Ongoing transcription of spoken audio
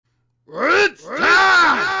It's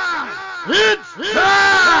time! It's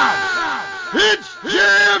time! It's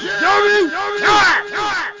JFiW time!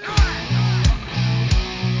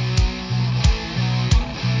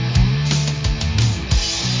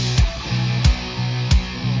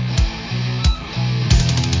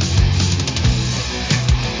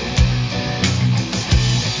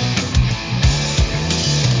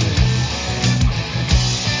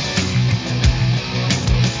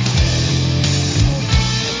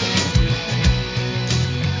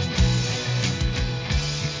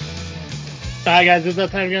 Alright guys, it's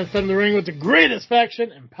that time again. Step in the ring with the greatest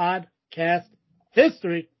faction in podcast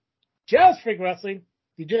history. Just Freak Wrestling,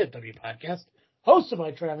 the JFiW podcast, hosted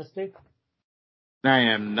by Travis T. I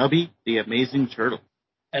am Nubby, the Amazing Turtle.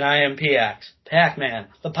 And I am PX, Pac-Man,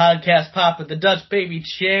 the podcast papa, the Dutch baby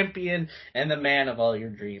champion, and the man of all your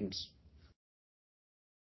dreams.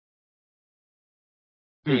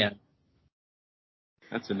 Yeah.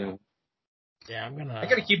 That's a new one. Yeah, I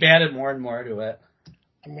gotta keep adding more and more to it.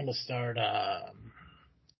 I'm gonna start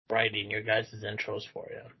writing your guys' intros for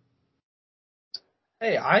you.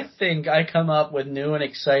 Hey, I think I come up with new and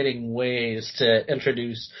exciting ways to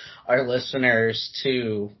introduce our listeners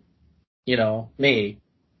to, me.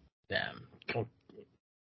 Yeah,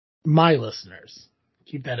 my listeners.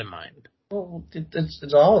 Keep that in mind. Well,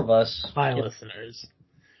 it's all of us. My listeners.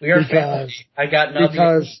 We are family. I got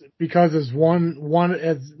Nubby. Because as one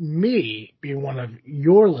as me being one of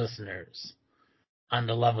your listeners on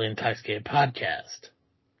the Lovely Intoxicated podcast.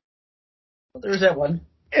 Well, there's that one.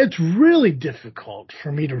 It's really difficult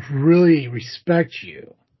for me to really respect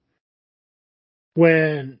you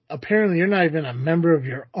when apparently you're not even a member of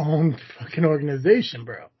your own fucking organization,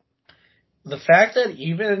 bro. The fact that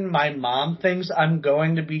even my mom thinks I'm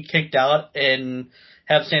going to be kicked out and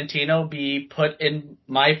have Santino be put in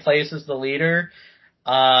my place as the leader,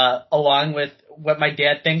 along with what my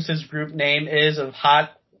dad thinks his group name is of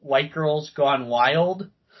Hot White Girls Gone Wild,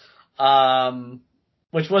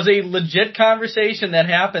 which was a legit conversation that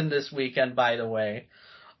happened this weekend, by the way.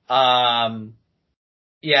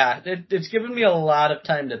 It's given me a lot of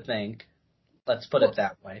time to think. Let's put it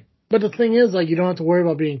that way. But the thing is, you don't have to worry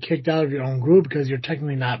about being kicked out of your own group because you're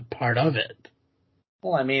technically not part of it.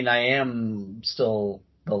 Well, I mean, I am still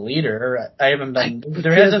the leader. I haven't been.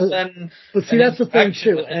 There hasn't been. But see, that's the thing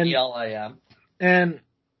too. And the LIM.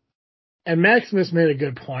 And Maximus made a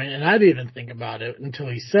good point, and I didn't even think about it until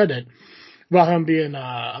he said it, about him being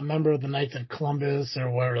a member of the Knights of Columbus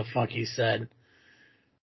or whatever the fuck he said.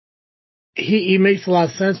 He makes a lot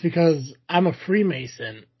of sense because I'm a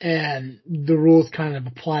Freemason, and the rules kind of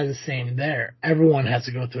apply the same there. Everyone has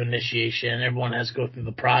to go through initiation. Everyone has to go through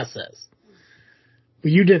the process.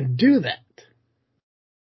 But you didn't do that.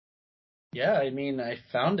 Yeah, I mean, I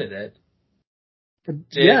founded it. Did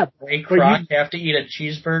Ray Kroc have to eat a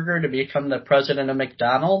cheeseburger to become the president of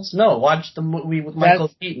McDonald's? No, watch the movie with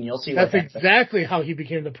Michael Keaton. You'll see what happened. That's exactly how he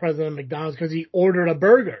became the president of McDonald's, because he ordered a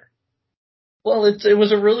burger. Well, it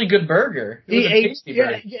was a really good burger. It was a tasty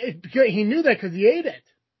burger. Yeah, he knew that because he ate it.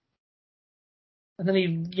 And then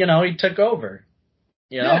he took over.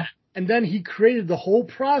 Yeah, and then he created the whole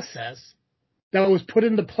process that was put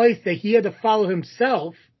into place that he had to follow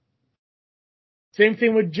himself. Same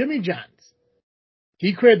thing with Jimmy John's.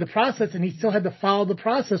 He created the process, and he still had to follow the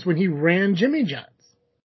process when he ran Jimmy John's.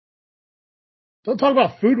 Don't talk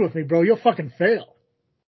about food with me, bro. You'll fucking fail.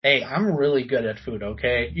 Hey, I'm really good at food,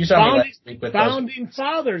 okay? You saw me last week with Founding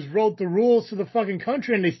fathers wrote the rules to the fucking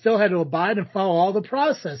country, and they still had to abide and follow all the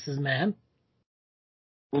processes, man.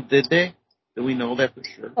 Well, did they? Do we know that for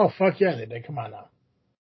sure? Oh, fuck yeah, they did. Come on now.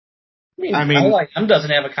 I mean LIM doesn't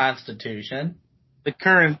have a constitution. The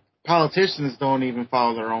current politicians don't even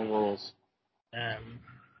follow their own rules.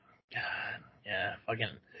 Fucking.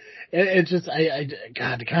 It's just,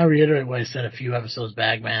 God, to kind of reiterate what I said a few episodes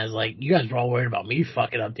back, man, is you guys were all worried about me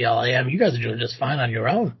fucking up the LIM. You guys are doing just fine on your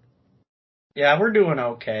own. Yeah, we're doing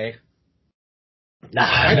okay. Nah,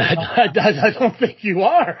 I don't think you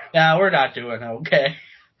are. Yeah, we're not doing okay.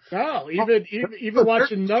 No, even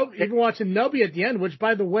watching Nubby at the end, which,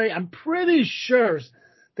 by the way, I'm pretty sure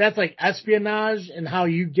that's espionage and how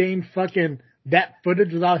you gained fucking that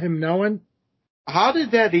footage without him knowing. How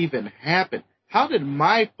did that even happen? How did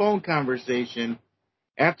my phone conversation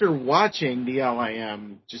after watching the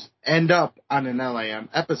LIM just end up on an LIM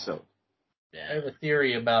episode? Yeah, I have a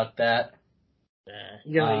theory about that.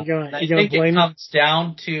 Yeah. I think it comes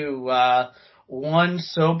down to one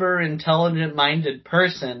sober, intelligent-minded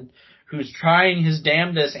person who's trying his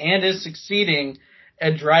damnedest and is succeeding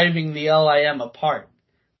at driving the LIM apart.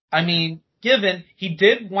 I mean, given he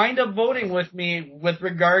did wind up voting with me with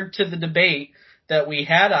regard to the debate that we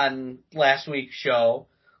had on last week's show,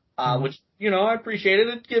 which, I appreciated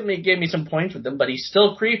it. Gave me some points with him, but he's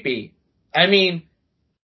still creepy. I mean,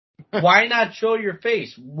 why not show your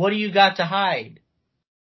face? What do you got to hide?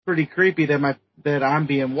 Pretty creepy that I'm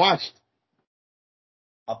being watched.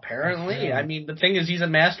 Apparently. I mean, the thing is, he's a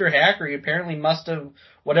master hacker. He apparently must have,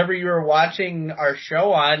 whatever you were watching our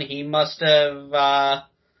show on, he must have,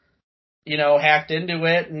 hacked into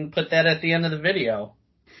it and put that at the end of the video.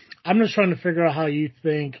 I'm just trying to figure out how you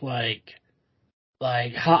think,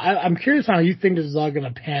 I'm curious how you think this is all going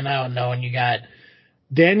to pan out, knowing you got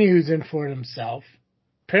Danny who's in for it himself.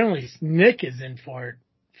 Apparently Nick is in for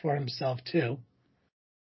himself too.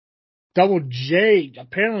 Double J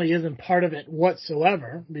apparently isn't part of it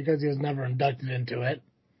whatsoever because he was never inducted into it.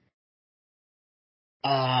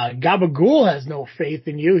 Gabagool has no faith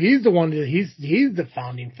in you. He's the one that he's the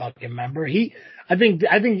founding fucking member. I think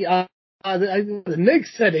Nick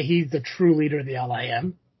said that he's the true leader of the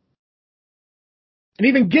LIM. And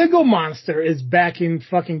even Giggle Monster is backing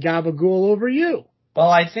fucking Gabagool over you. Well,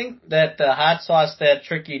 I think that the hot sauce that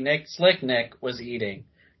Tricky Slick Nick was eating,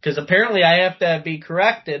 because apparently I have to be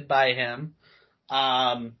corrected by him.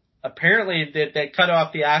 Apparently that cut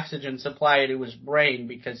off the oxygen supply to his brain,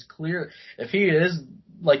 because if he is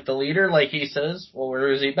like the leader, like he says, well,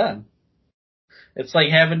 where has he been? It's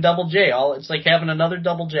like having Double J. It's like having another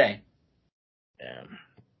Double J. Yeah.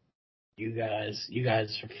 You guys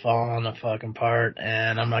are falling the fucking apart,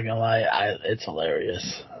 and I'm not gonna lie, it's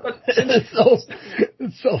hilarious.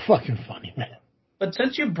 It's so fucking funny, man. But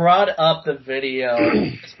since you brought up the video,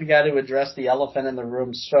 I guess we got to address the elephant in the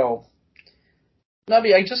room. So,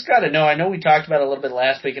 Nubby, I just got to know. I know we talked about it a little bit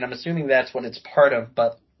last week, and I'm assuming that's what it's part of.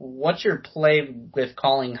 But what's your play with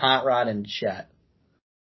calling Hot Rod and Chet?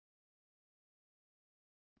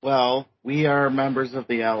 Well, we are members of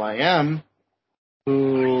the LIM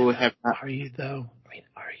who have not. Are you though?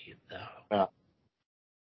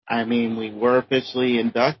 We were officially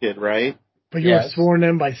inducted, right? But you were sworn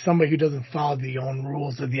in by somebody who doesn't follow the own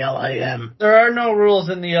rules of the LIM. There are no rules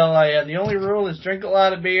in the LIM. The only rule is drink a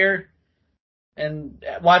lot of beer and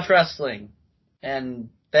watch wrestling. And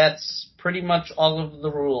that's pretty much all of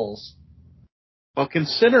the rules. Well,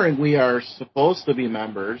 considering we are supposed to be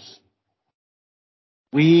members,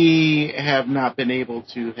 we have not been able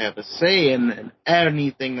to have a say in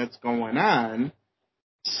anything that's going on.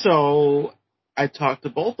 So I talked to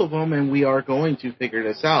both of them, and we are going to figure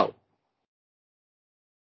this out.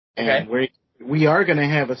 And we are going to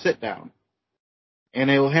have a sit down,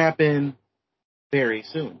 and it will happen very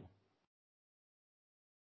soon.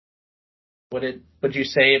 Would you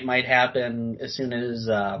say it might happen as soon as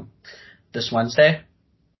this Wednesday?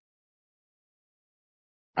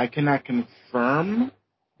 I cannot confirm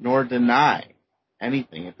nor deny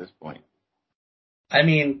anything at this point. I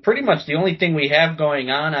mean, pretty much the only thing we have going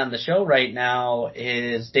on the show right now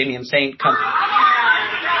is Damian Saint coming.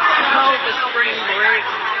 The spring break,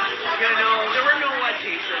 there were no wet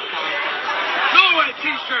t-shirts. No wet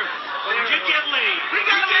t-shirts. Did you get laid? We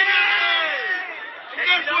got laid. And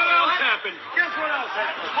guess what else happened?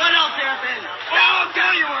 What else happened? Oh, I'll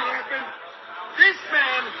tell you what happened. This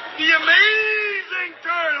man, the amazing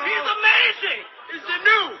Turtle. He's amazing. Is the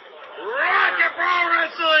new Rocket Pro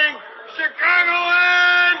Wrestling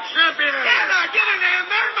Chicagoland champion. Yeah, give it to him.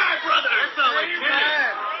 They're my brothers. That's not like Timmy.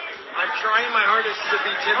 I'm trying my hardest to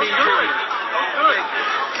be Timmy. Oh, good.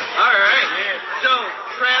 All right. So,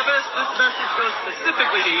 Travis, this message goes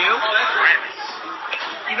specifically to you. Oh, that's Travis.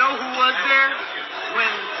 You know who was there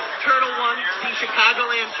when Turtle won the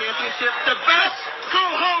Chicagoland Championship? The best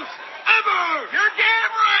co-host ever! You're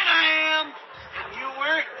damn right I am. And you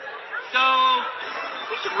weren't? So,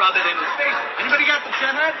 We should rub it in his face. anybody got the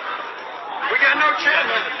chin head? We got no chin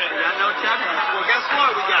head. We got no chin head. Well, guess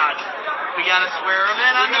what we got? We gotta swear him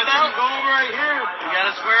in on the belt. Gold right here. We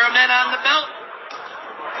gotta swear him in on the belt.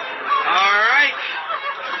 All right.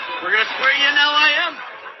 We're gonna swear you in LIM.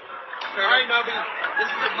 All right, Nubby.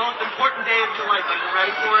 This is the most important day of your life. Are you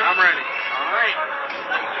ready for it? I'm ready. All right.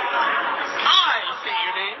 I say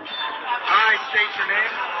your name. I state your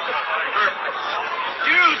name. Perfect.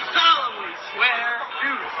 Do solemnly swear Do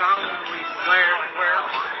solemnly swear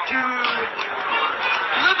to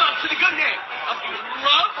live up to the good name of you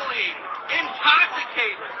lovely,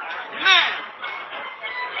 intoxicated men.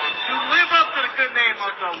 to live up to the good name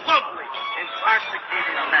of the lovely,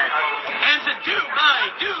 intoxicated man. And to do my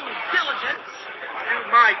due diligence Do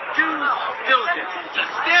my due diligence. to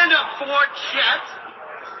stand up for Chet,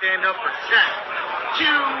 Stand up for Chet. to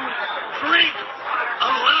drink a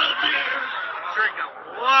lot of beer, Drink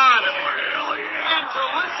a lot of beer. and to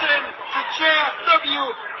listen to JFW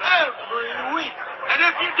every week. And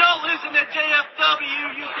if you don't listen to JFW,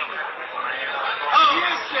 you can. Oh,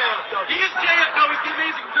 You shall He is JFW, he's the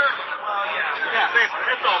amazing journalist. Well, yeah,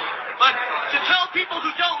 basically, it's over. But to tell people who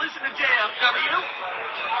don't listen to JFW,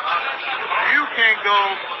 you can go.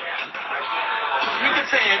 We can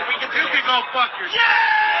say it. You can go fuck yourself.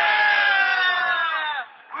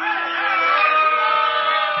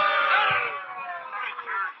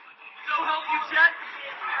 So help you, Chet.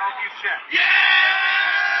 Help you, Chet.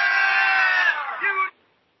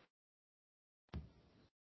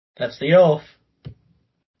 That's the oath.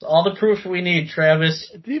 It's all the proof we need, Travis.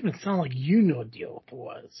 It didn't even sound like you knew what the oath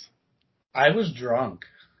was. I was drunk.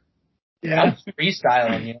 Yeah. I'm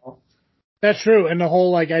freestyling, you know. That's true. And the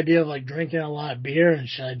whole idea of drinking a lot of beer and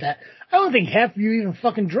shit like that. I don't think half of you even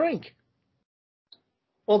fucking drink.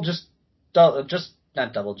 Well, just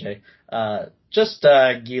not double J. Just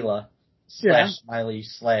Gila / Smiley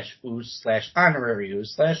 / Ooze / honorary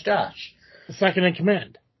Ooze / Josh. The second in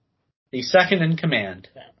command. The second in command.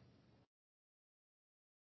 Yeah.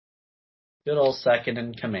 Good old second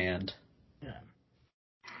in command. Yeah.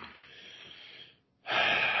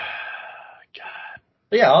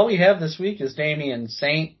 But yeah, all we have this week is Damian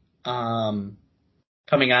Saint coming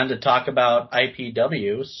on to talk about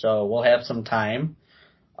IPW, so we'll have some time.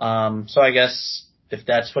 So I guess if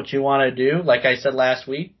that's what you want to do, like I said last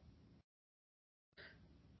week.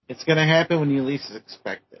 It's going to happen when you least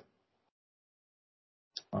expect it.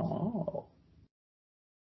 Oh.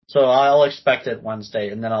 So I'll expect it Wednesday,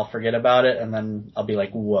 and then I'll forget about it, and then I'll be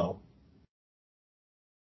like, whoa.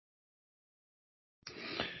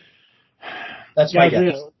 That's my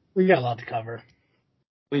guess. We got a lot to cover.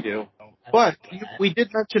 We do. But we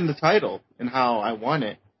did mention the title and how I won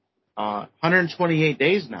it. 128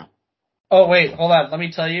 days now. Oh, wait, hold on. Let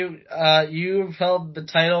me tell you. You've held the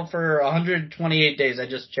title for 128 days. I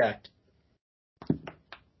just checked.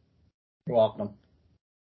 You're welcome.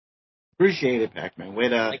 Appreciate it, Pac-Man.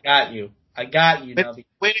 I got you, Nubby.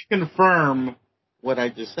 Way to confirm what I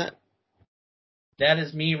just said. That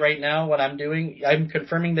is me right now, what I'm doing. I'm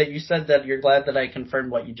confirming that you said that you're glad that I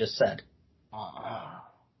confirmed what you just said.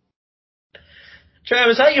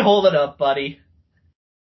 Travis, how you holding up, buddy?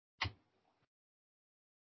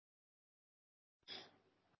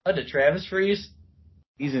 Oh, did Travis freeze?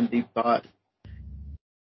 He's in deep thought.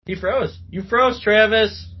 He froze. You froze,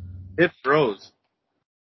 Travis. It froze.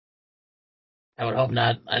 I would hope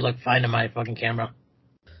not. I look fine in my fucking camera.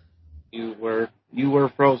 You were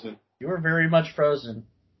frozen. You were very much frozen.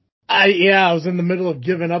 I was in the middle of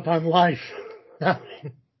giving up on life. God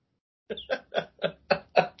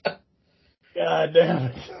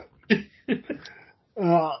damn it.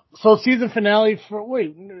 So season finale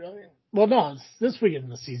no, it's this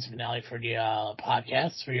weekend the season finale for the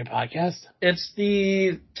podcast, for your podcast.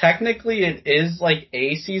 Technically it is like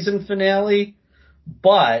a season finale,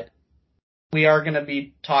 but we are going to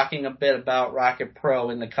be talking a bit about Rocket Pro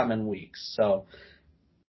in the coming weeks. So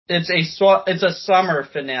it's a summer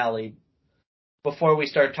finale before we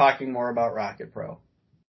start talking more about Rocket Pro.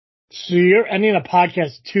 So you're ending a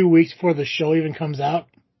podcast 2 weeks before the show even comes out?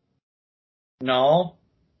 No.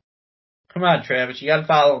 Come on, Travis. You gotta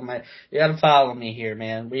follow me here,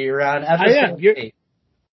 man. We're on episode 8.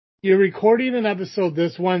 You're recording an episode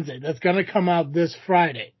this Wednesday that's gonna come out this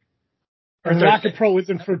Friday. And Rocket Pro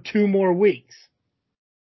isn't for 2 more weeks.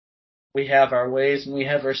 We have our ways and we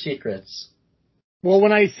have our secrets. Well,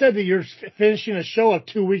 when I said that you're finishing a show up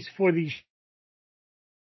 2 weeks before the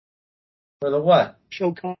For the what?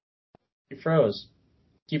 Show comes. You froze.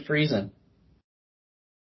 Keep freezing.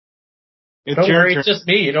 It's Don't worry, turn. it's just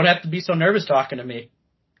me. You don't have to be so nervous talking to me.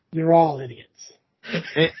 You're all idiots.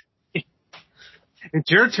 It's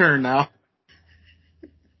your turn now.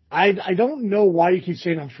 I don't know why you keep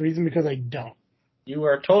saying I'm freezing, because I don't. You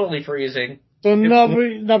are totally freezing. So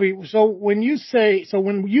Nubby, so when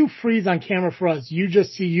you freeze on camera for us, you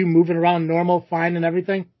just see you moving around normal, fine, and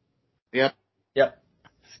everything? Yep.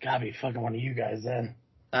 It's gotta be fucking one of you guys then.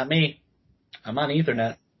 Not me. I'm on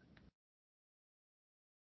Ethernet.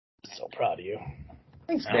 So proud of you.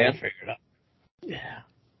 Thanks, We'll man. figure it out.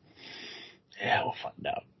 Yeah, we'll find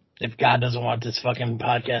out. If God doesn't want this fucking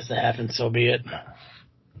podcast to happen, so be it.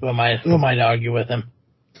 Who am I to argue with him?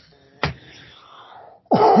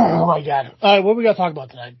 Oh my God. Alright, what we gotta talk about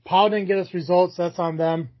tonight? Paul didn't get us results, that's on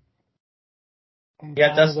them. We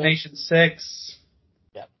got Destination 6.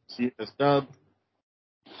 Yep. See the stub.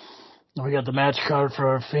 We got the match card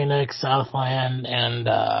for Phoenix, Southland, and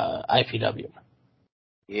IPW.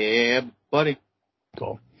 Yeah, buddy.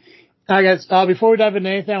 Cool. All right, guys. Before we dive into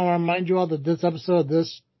anything, I want to remind you all that this episode of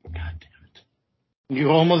this... God damn it. You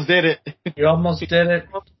almost did it. You almost did it.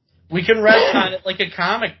 We can retcon it like a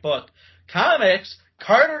comic book. Comics?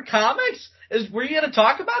 Carter Comics? Were you going to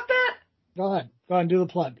talk about that? Go ahead and do the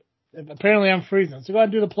plug. Apparently I'm freezing. So go ahead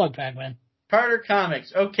and do the plug, Pac-Man. Carter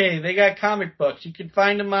Comics. Okay, they got comic books. You can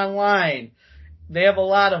find them online. They have a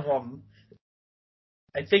lot of them.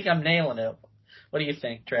 I think I'm nailing it. What do you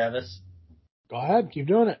think, Travis? Go ahead. Keep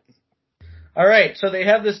doing it. All right, so they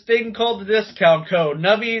have this thing called the discount code.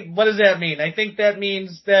 Nubby, what does that mean? I think that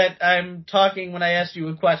means that I'm talking when I asked you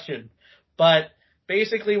a question. But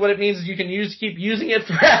basically what it means is you can keep using it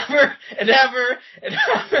forever and ever and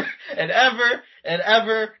ever and ever and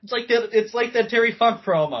ever. It's like that Terry Funk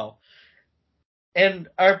promo. And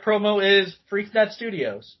our promo is FreakNet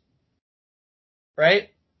Studios. Right?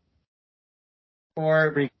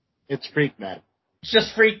 It's FreakNet. It's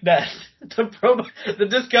just FreakNet. The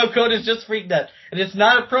discount code is just FreakNet. And it's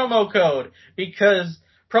not a promo code because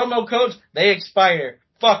promo codes, they expire.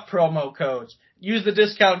 Fuck promo codes. Use the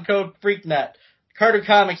discount code FreakNet.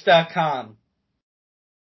 CarterComics.com.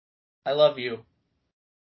 I love you.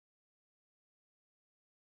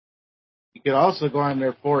 You could also go on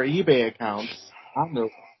their 4 eBay accounts on their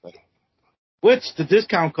website, which the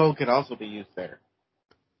discount code could also be used there.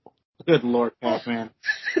 Good Lord, Pac-Man.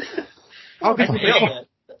 I nailed it.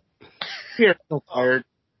 You're so tired.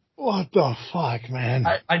 What the fuck, man?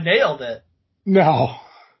 I nailed it. No.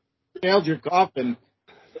 Nailed your coffin.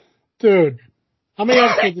 Dude. How many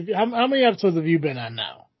episodes have you been on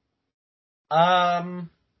now?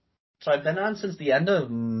 So I've been on since the end of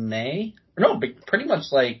May. No, pretty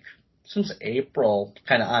much like since April,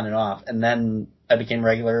 kind of on and off. And then I became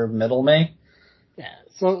regular middle May. Yeah.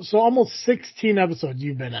 So almost 16 episodes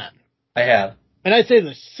you've been on. I have. And I say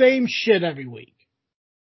the same shit every week.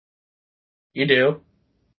 You do?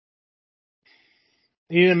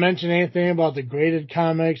 You didn't mention anything about the graded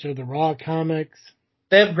comics or the raw comics.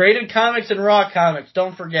 They have graded comics and raw comics.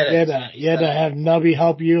 Don't forget it. You had to have Nubby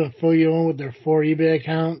help you and fill you in with their 4 eBay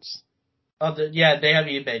accounts. Oh, yeah, they have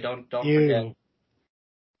eBay. Don't forget.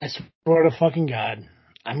 I swear to fucking God,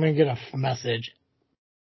 I'm going to get a message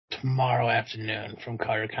tomorrow afternoon from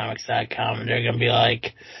CarterComics.com, and they're going to be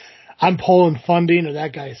like, I'm pulling funding or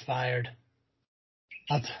that guy's fired.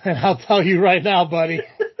 I'll tell you right now, buddy,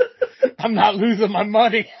 I'm not losing my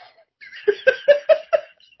money.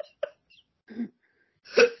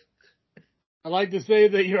 I like to say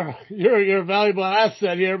that you're a valuable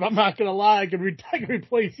asset here, but I'm not going to lie. I can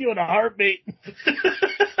replace you in a heartbeat.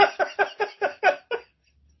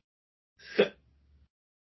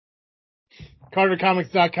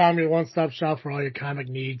 CarterComics.com, your one-stop shop for all your comic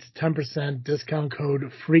needs. 10% discount code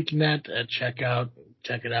FreakNet at checkout.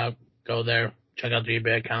 Check it out. Go there. Check out the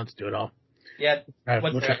eBay accounts. Do it all. Yeah. All right,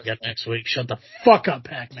 we'll try to get next week. Shut the fuck up,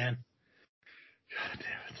 Pac-Man. God damn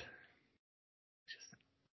it.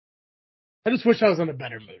 I just wish I was in a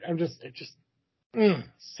better mood.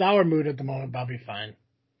 Sour mood at the moment, but I'll be fine.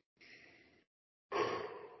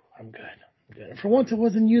 I'm good. For once, it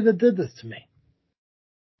wasn't you that did this to me.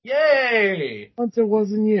 Yay! Once it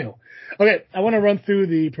wasn't you. Okay, I want to run through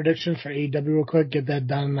the predictions for AEW real quick, get that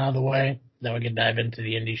done and out of the way. Then we can dive into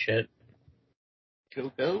the indie shit.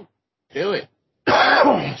 Go. Do it.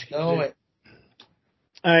 Go it.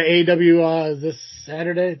 AEW is this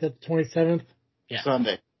Saturday, the 27th? Yeah.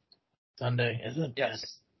 Sunday, is it? Yes.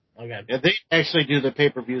 Okay. Yeah, they actually do the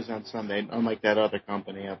pay-per-views on Sunday, unlike that other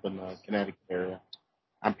company up in the Connecticut area.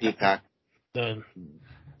 On Peacock.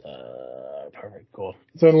 Perfect, cool.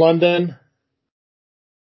 So in London?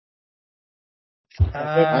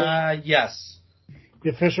 Yes. The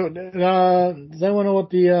official, does anyone know what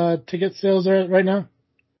the ticket sales are at right now?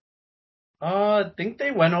 I think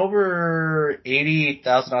they went over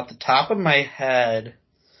 80,000 off the top of my head.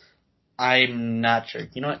 I'm not sure.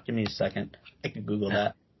 You know what? Give me a second. I can Google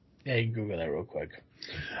that. Yeah, you can Google that real quick.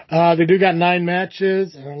 They do got 9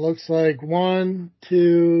 matches, and it looks like 1,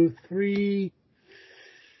 2, 3,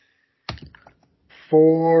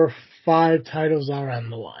 4, 5 titles are on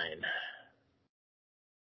the line.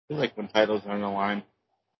 I like when titles are on the line.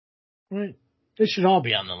 Right. They should all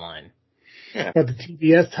be on the line. Yeah. But the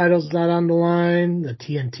TBS title's not on the line, the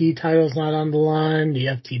TNT title's not on the line, the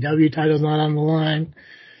FTW title's not on the line.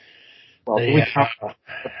 Well, do we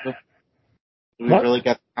really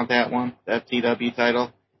got to count that one? The FTW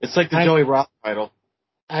title? It's like the Joey Roth title.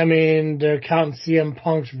 I mean, they're counting CM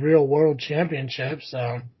Punk's Real World Championship,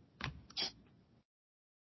 so.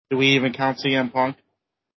 Do we even count CM Punk?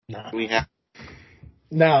 No. Do we have?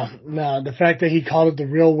 No. The fact that he called it the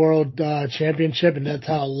Real World Championship and that's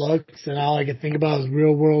how it looks, and all I can think about is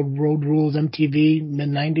Real World Road Rules MTV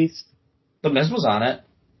mid-90s. The Miz was on it.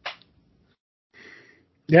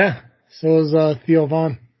 Yeah, so was Theo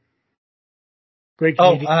Vaughn. Great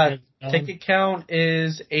Canadian. Ticket count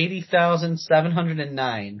is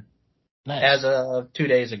 80,709 as of 2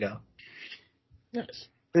 days ago. Nice.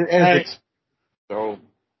 So,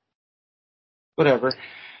 whatever.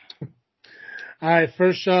 All right,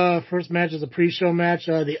 first match is a pre-show match.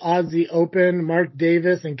 The Aussie Open, Mark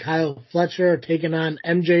Davis and Kyle Fletcher are taking on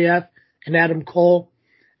MJF and Adam Cole,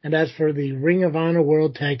 and that's for the Ring of Honor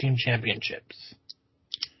World Tag Team Championships.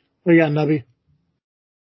 What you got, Nubby?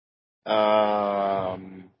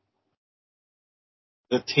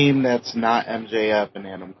 The team that's not MJF and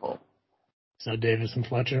Adam Cole. So Davis and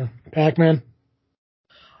Fletcher. Pac-Man?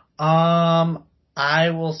 I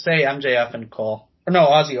will say MJF and Cole. Or no,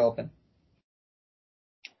 Aussie Open.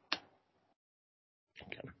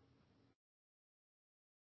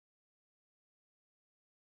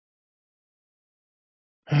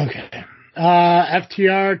 Okay.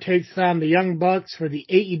 FTR takes on the Young Bucks for the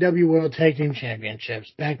AEW World Tag Team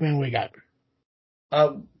Championships. Pac-Man, we got.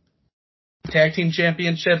 Tag Team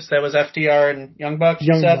Championships, that was FTR and Young Bucks,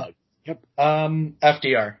 you said? Bucks. Yep.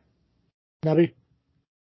 FTR. Nubby?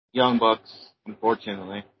 Young Bucks,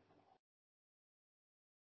 unfortunately.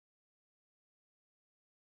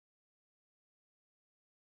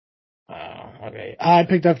 Okay. I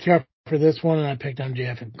picked FTR for this one, and I picked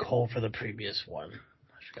MJF and Cole for the previous one. I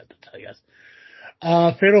forgot to tell you guys.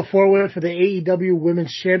 Fatal 4-way for the AEW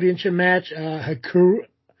Women's Championship match. Hikaru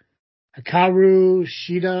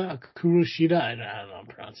Shida, I don't know, I'm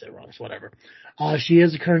pronouncing it wrong, so whatever. She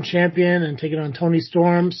is the current champion and taking on Toni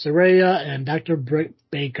Storm, Saraya, and Dr. Britt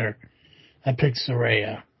Baker. I picked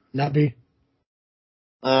Saraya. Nubby?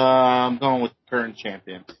 I'm going with the current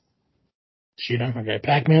champion. Shida, okay.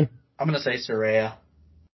 Pac-Man? I'm going to say Saraya.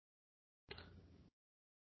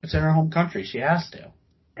 It's in her home country. She has to.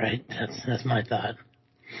 Right, that's my thought.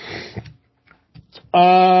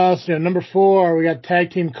 So number 4, we got tag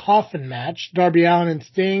team coffin match. Darby Allin and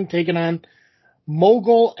Sting taking on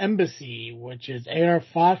Mogul Embassy, which is AR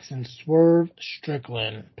Fox and Swerve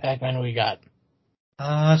Strickland. Pac-Man, what we got?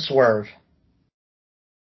 Swerve.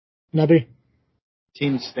 Nubby?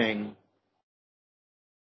 Team Sting.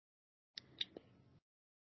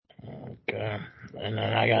 Okay. And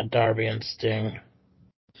then I got Darby and Sting.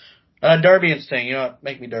 Darby and Sting. You know what?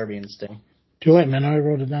 Make me Darby and Sting. Too late, man. I already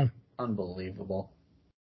wrote it down. Unbelievable.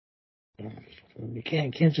 You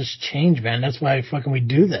can't just change, man. That's why fucking we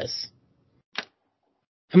do this.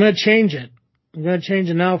 I'm going to change it. I'm going to change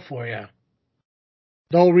it now for you.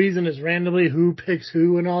 The whole reason is randomly who picks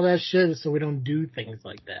who and all that shit, so we don't do things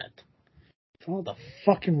like that. Follow the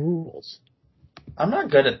fucking rules. I'm not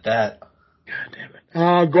good at that. God damn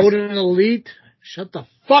it. Golden Elite. Shut the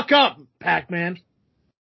fuck up, Pac-Man.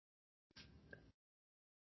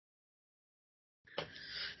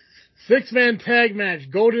 Six-man tag match.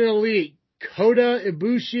 Golden Elite. Kota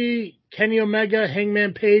Ibushi, Kenny Omega,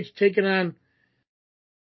 Hangman Page taking on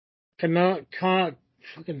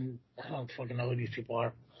fucking, I don't fucking know who these people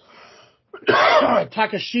are.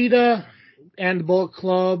 Takashita and Bullet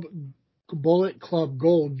Club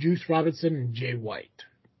Gold, Juice Robinson and Jay White.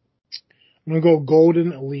 I'm gonna go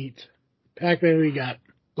Golden Elite. Pac-Man, who you got?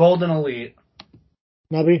 Golden Elite.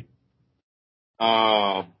 Nubby?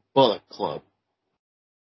 Bullet Club.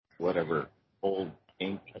 Whatever. Old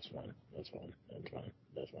ink. That's fine.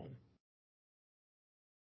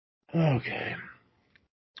 Okay.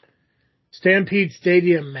 Stadium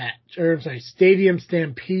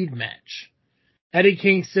Stampede match. Eddie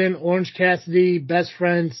Kingston, Orange Cassidy, Best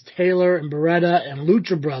Friends, Taylor and Beretta, and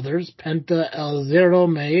Lucha Brothers, Penta El Zero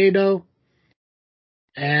Miedo,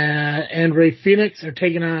 and Rey Fenix are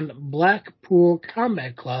taking on Blackpool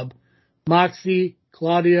Combat Club, Moxie,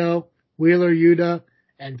 Claudio, Wheeler Yuta,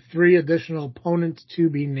 and 3 additional opponents to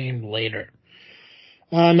be named later.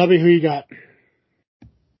 Nubby, who you got?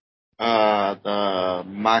 The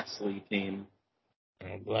Moxley team.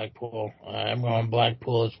 Blackpool. I'm going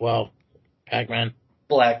Blackpool as well. Pac-Man.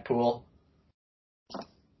 Blackpool.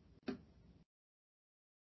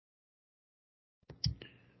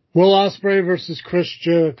 Will Ospreay versus Chris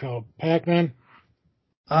Jericho. Pac-Man.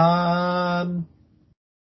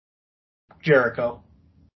 Jericho.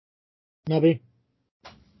 Nubby.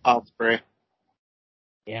 Ospreay.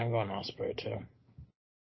 Yeah, I'm going Ospreay too.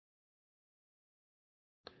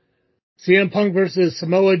 CM Punk versus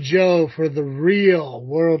Samoa Joe for the real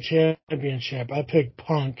World Championship. I picked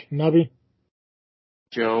Punk. Nubby?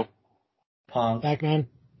 Joe. Punk. Pac-Man?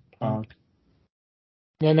 Punk.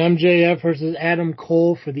 Then MJF versus Adam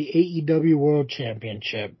Cole for the AEW World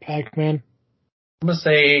Championship. Pac-Man? I'm going to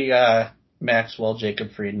say Maxwell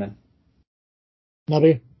Jacob Friedman.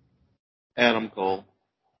 Nubby? Adam Cole.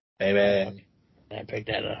 Baby. I picked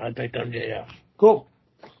MJF. Cool.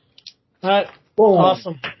 All right. Boom.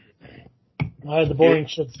 Awesome. All right, the boring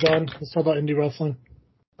shit's done. Let's talk about indie wrestling.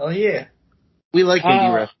 Oh, yeah. We like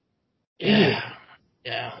indie wrestling. Yeah.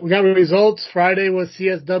 Yeah, we got results. Friday was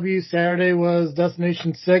CSW, Saturday was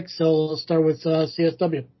Destination 6, so let's start with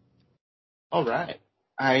CSW. All right.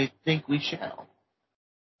 I think we shall.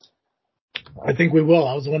 I think we will.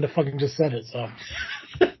 I was the one that fucking just said it, so.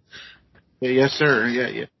 Yes, sir.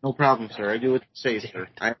 Yeah. No problem, sir. I do what you say, sir.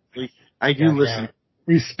 I do listen.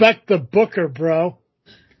 Respect the booker, bro.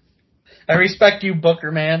 I respect you,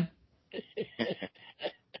 Booker, man.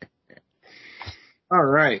 All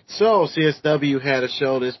right. So CSW had a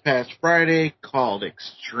show this past Friday called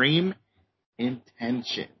Extreme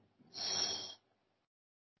Intentions.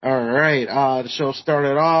 All right. The show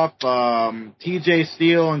started off. TJ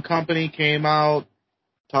Steele and company came out,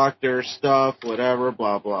 talked their stuff, whatever,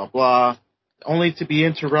 blah blah blah. Only to be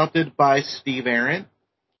interrupted by Steve Arndt.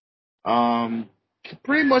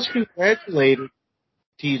 Pretty much congratulated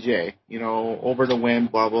TJ, over the win,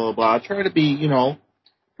 blah blah blah. Try to be,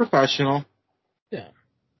 professional. Yeah,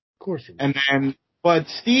 of course he was. But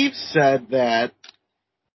Steve said that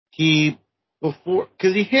because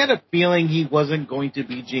he had a feeling he wasn't going to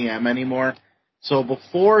be GM anymore. So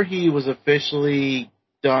before he was officially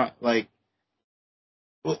done, like,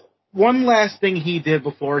 one last thing he did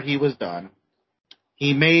before he was done,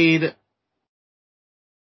 he made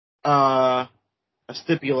a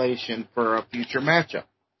stipulation for a future matchup,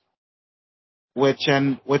 which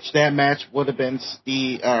that match would have been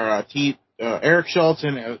Eric Schultz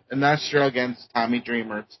and Anestra against Tommy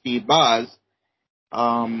Dreamer, Steve Boz.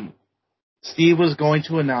 Steve was going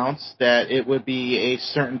to announce that it would be a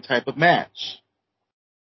certain type of match.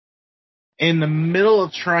 In the middle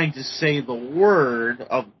of trying to say the word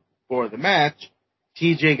for the match,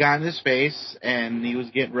 TJ got in his face and he was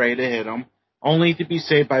getting ready to hit him, only to be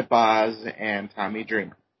saved by Boz and Tommy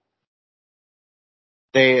Dreamer.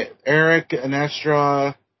 Eric,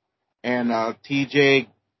 Anestra, and TJ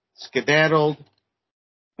skedaddled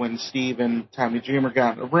when Steve and Tommy Dreamer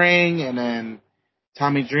got in the ring, and then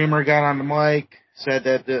Tommy Dreamer got on the mic, said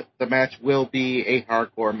that the match will be a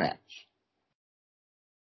hardcore match.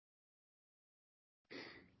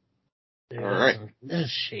 Dude, all right. That's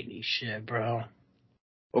shady shit, bro.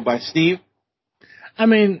 Well, by Steve? I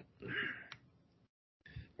mean,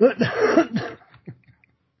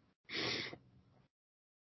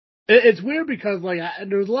 it's weird because, like,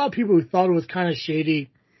 there was a lot of people who thought it was kind of shady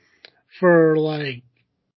for, like,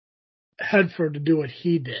 Hedford to do what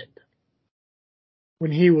he did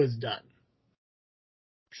when he was done.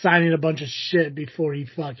 Signing a bunch of shit before he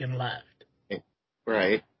fucking left.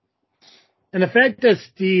 Right. And the fact that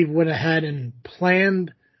Steve went ahead and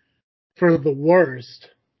planned for the worst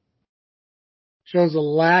shows a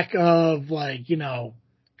lack of, like,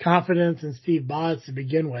 confidence in Steve Boz to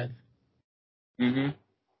begin with. Mm-hmm.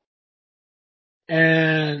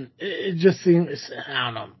 And it just seems, I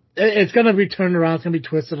don't know. It's going to be turned around. It's going to be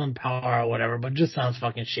twisted on power or whatever, but it just sounds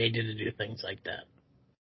fucking shady to do things like that.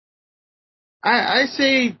 I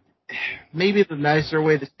say maybe the nicer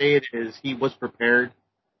way to say it is he was prepared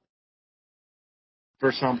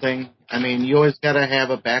for something. I mean, you always got to have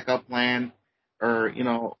a backup plan or,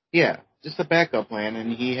 just a backup plan.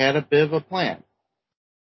 And he had a bit of a plan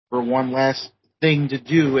for one last thing to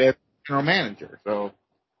do as general manager. So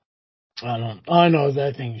I don't know. All I know is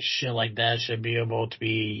that I think shit like that should be able to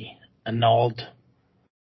be annulled.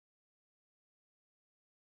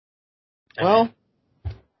 Well,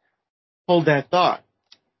 hold that thought.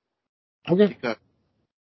 Okay. Because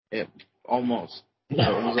it almost.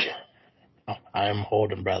 Okay. I am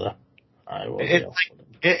holding, brother. I will be holding.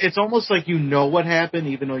 It's almost like you know what happened,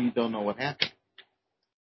 even though you don't know what happened.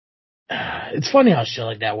 It's funny how shit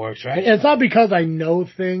like that works, right? And it's not because I know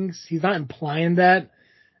things. He's not implying that.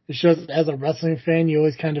 It's just as a wrestling fan, you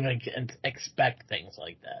always kind of expect things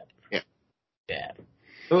like that. Yeah. Yeah.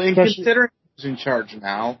 So, considering who's in charge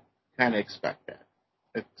now, kind of expect that.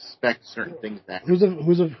 Expect certain things to happen.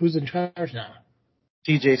 Who's in charge now?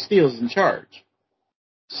 TJ Steele's in charge.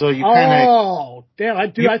 So you kind of. Oh, damn! I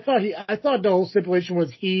thought the whole stipulation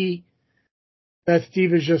was that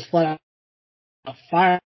Steve is just flat out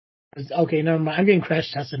fired. Okay, never mind. I'm getting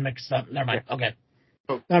crash tested mixed up. Never mind. Okay.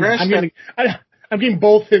 So I'm getting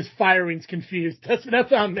both his firings confused. That's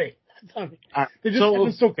on me. That's on me. They just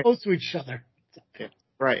happen so close to each other. Okay.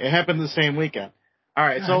 Right. It happened the same weekend. All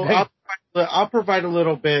right. So I'll provide a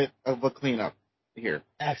little bit of a cleanup here.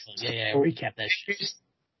 Excellent. Yeah. Recap that shit.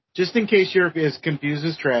 Just in case you're as confused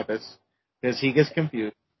as Travis, because he gets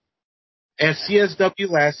confused. At CSW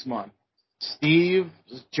last month, Steve's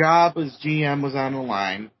job as GM was on the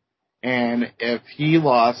line, and if he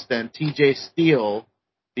lost, then TJ Steele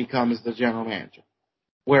becomes the general manager.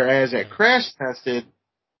 Whereas at Crash Tested,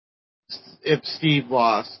 if Steve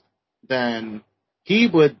lost, then he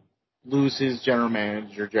would lose his general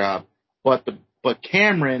manager job, but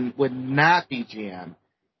Cameron would not be GM.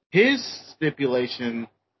 His stipulation,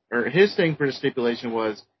 or his thing for the stipulation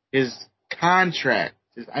was his contract,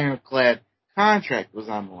 his ironclad contract was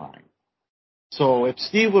on the line. So if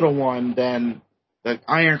Steve would have won, then the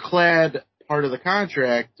ironclad part of the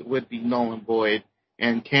contract would be null and void,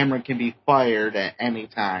 and Cameron can be fired at any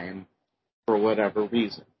time for whatever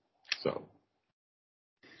reason. So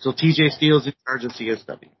TJ Steele's in charge of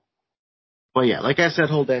CSW. But yeah, like I said,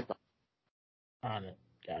 hold that thought. On it.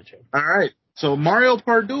 Gotcha. All right. So Mario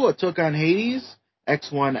Pardua took on Hades,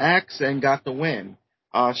 X1X, and got the win.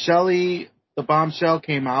 Shelly, the bombshell,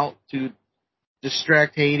 came out to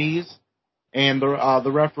distract Hades, and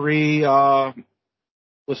the referee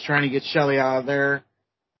was trying to get Shelly out of there,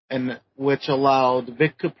 and which allowed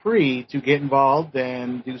Vic Capri to get involved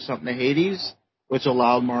and do something to Hades, which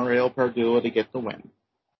allowed Mario Pardua to get the win.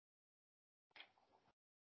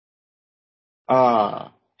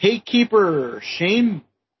 Gatekeeper Shane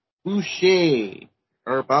Boucher,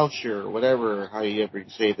 or Boucher, whatever, how you ever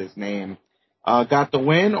say this name, got the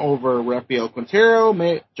win over Rafael Quintero,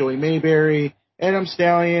 Joey Mayberry, Adam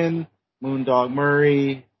Stallion, Moondog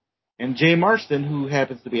Murray, and Jay Marston, who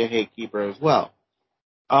happens to be a Gatekeeper as well.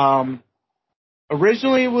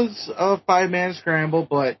 Originally it was a 5-man scramble,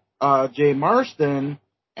 but Jay Marston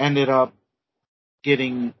ended up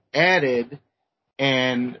getting added,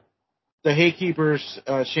 and the Haykeepers,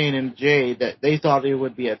 Shane and Jay, that they thought it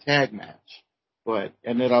would be a tag match, but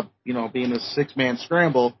ended up, being a 6-man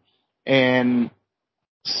scramble, and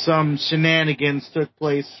some shenanigans took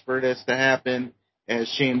place for this to happen as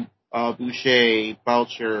Shane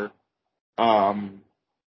Boucher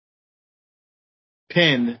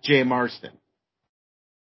pinned Jay Marston.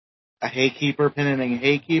 A Haykeeper pinning a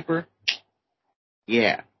Haykeeper?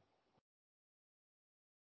 Yeah.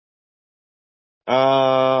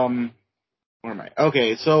 Where am I?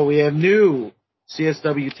 Okay, so we have new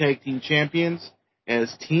CSW Tag Team Champions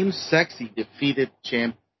as Team Sexy defeated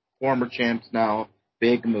former champs now,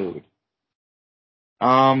 Big Mood.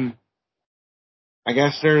 I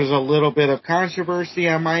guess there's a little bit of controversy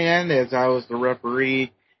on my end as I was the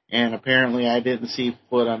referee, and apparently I didn't see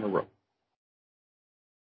foot on the rope.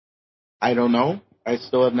 I don't know. I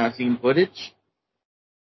still have not seen footage.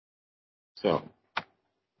 So.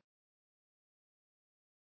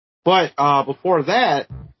 But before that,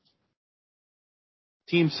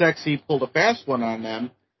 Team Sexy pulled a fast one on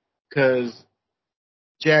them because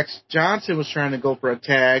Jax Johnson was trying to go for a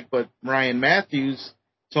tag, but Ryan Matthews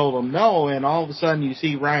told him no, and all of a sudden you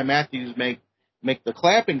see Ryan Matthews make the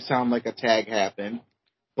clapping sound like a tag happened,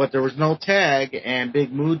 but there was no tag, and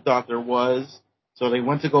Big Mood thought there was, so they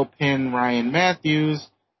went to go pin Ryan Matthews,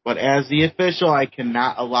 but as the official, I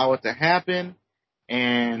cannot allow it to happen,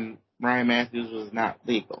 and Ryan Matthews was not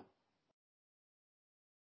legal,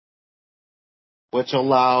 which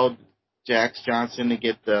allowed Jax Johnson to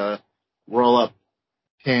get the roll-up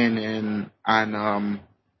pin on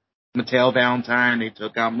Mattel Valentine. They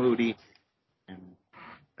took out Moody, and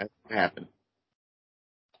that's what happened.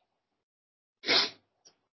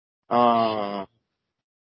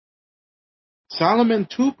 Solomon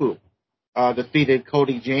Tupu defeated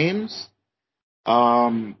Cody James.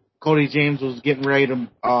 Cody James was getting ready to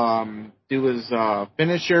do his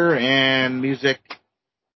finisher, and music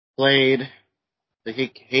played.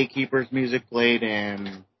 The Haykeepers music played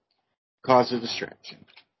and caused a distraction.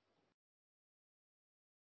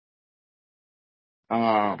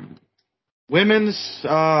 Women's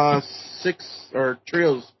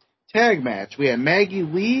trios tag match. We had Maggie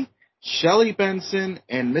Lee, Shelly Benson,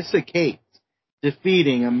 and Missa Kate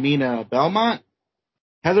defeating Amina Belmont,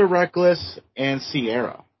 Heather Reckless, and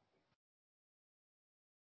Sierra.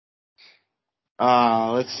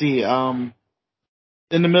 Let's see.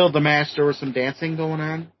 In the middle of the match, there was some dancing going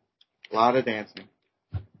on. A lot of dancing.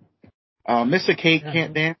 Missa Kate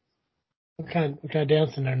can't dance. What kind of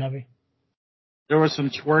dancing there, Nubby? There was some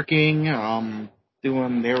twerking. They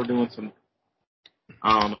were doing some.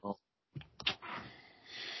 I don't know.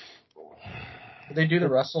 Did they do the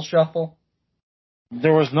Russell Shuffle?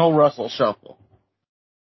 There was no Russell Shuffle.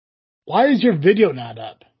 Why is your video not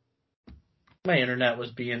up? My internet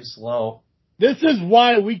was being slow. This is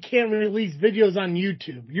why we can't release videos on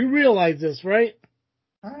YouTube. You realize this, right?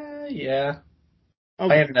 Yeah. Okay,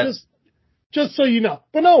 My internet. Just so you know.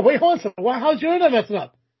 But no, wait, hold on a second. How's your internet messing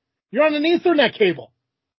up? You're on an Ethernet cable.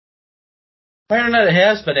 My internet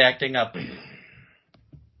has been acting up.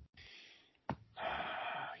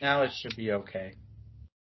 Now it should be okay.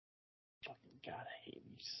 God, I hate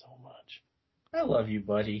you so much. I love you,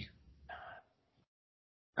 buddy.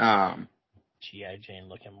 G.I. Jane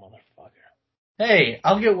looking motherfucker. Hey,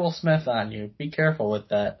 I'll get Will Smith on you. Be careful with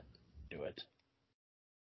that. Do it.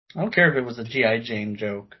 I don't care if it was a G.I. Jane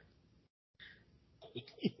joke.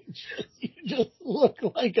 You just look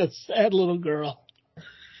like a sad little girl.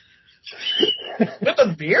 With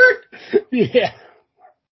a beard? Yeah.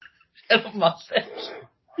 And a mustache?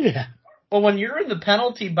 Yeah. Well, when you're in the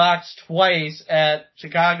penalty box twice at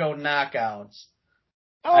Chicago Knockouts.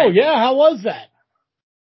 Oh, yeah, how was that?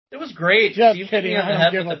 It was great. Just You hit kidding. me on I the don't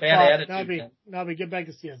head give with a the bad fuck. attitude. Nobby, get back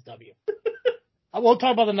to CSW. We'll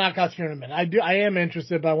talk about the knockouts here in a minute. I am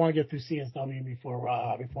interested, but I want to get through CSW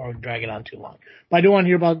before we drag it on too long. But I do want to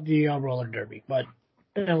hear about the roller derby, but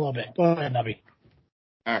in a little bit. Go ahead, Nubby.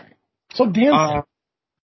 All right. So dancing.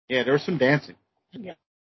 Yeah, there was some dancing. Yeah.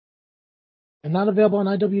 And not available on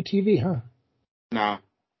IWTV, huh? No.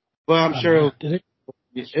 Well, I'm sure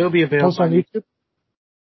it'll be available post on YouTube.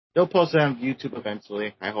 They'll post it on YouTube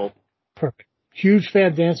eventually, I hope. Perfect. Huge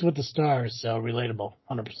fan Dancing with the Stars, so relatable,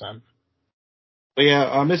 100%. But yeah,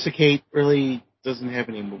 Mr. Kate really doesn't have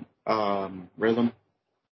any rhythm.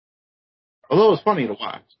 Although it was funny to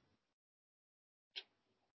watch.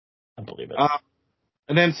 I believe it.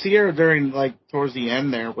 And then Sierra, towards the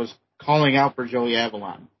end there, was calling out for Joey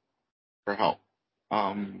Avalon for help.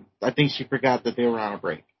 I think she forgot that they were on a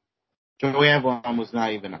break. Joey Avalon was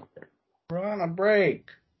not even out there. We're on a break.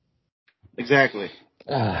 Exactly.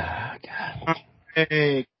 God.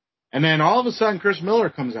 Hey. And then all of a sudden, Chris Miller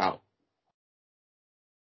comes out.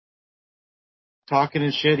 Talking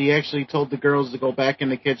and shit. He actually told the girls to go back in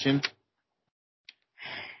the kitchen.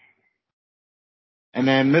 And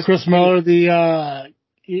then Chris Miller, he's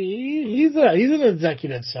an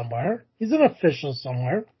executive somewhere. He's an official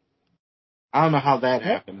somewhere. I don't know how that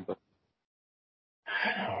happened, but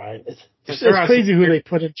I know, right? It's crazy who they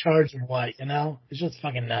put in charge of what, you know? It's just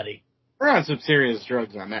fucking nutty. We're on some serious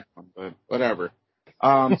drugs on that one, but whatever.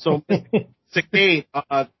 So Kate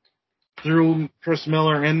threw Chris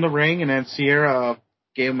Miller in the ring, and then Sierra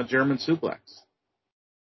gave him a German suplex.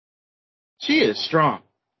 She is strong,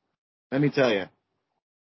 let me tell you.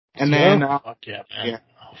 And then, fuck yeah, man. Yeah.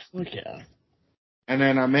 Oh, fuck yeah. And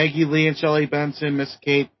then Maggie Lee and Shelley Benson, Miss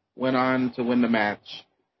Kate, went on to win the match.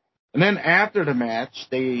 And then after the match,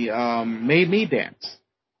 they made me dance.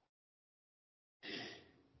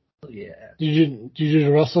 Yeah. Did you do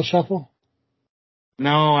the Russell Shuffle?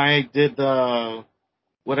 No, I did the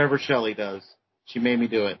whatever Shelley does. She made me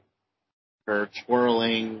do it. Her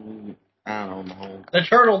twirling, I don't know. The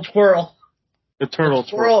turtle twirl. The turtle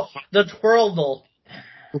twirl. The twirldle.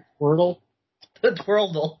 The twirtle? The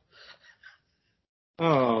twirldle.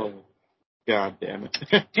 Oh, god damn it.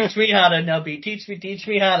 Teach me how to nubby. Teach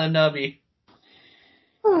me how to nubby.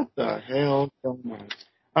 What the hell?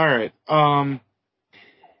 Alright,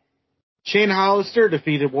 Shane Hollister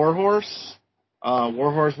defeated Warhorse.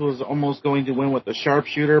 Warhorse was almost going to win with the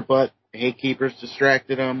sharpshooter, but Haykeepers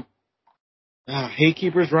distracted him.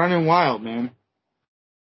 Haykeepers running wild, man.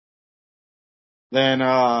 Then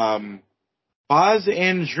Boz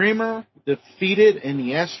and Dreamer defeated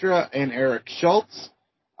Iniestra and Eric Schultz.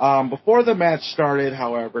 Before the match started,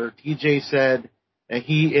 however, TJ said that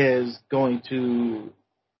he is going to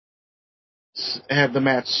have the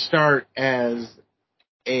match start as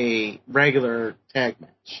a regular tag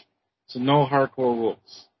match. So no hardcore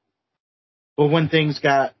rules. But when things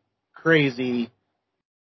got crazy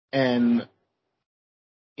and,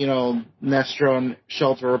 Nestor and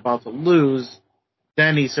Schultz were about to lose,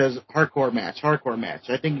 then he says, hardcore match. I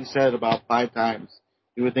think he said it about 5 times.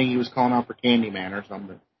 You would think he was calling out for Candyman or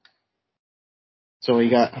something. So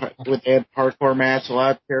he got with a hardcore match, a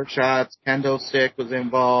lot of chair shots, kendo stick was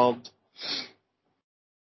involved.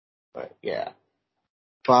 But yeah,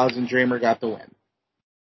 Boz and Dreamer got the win.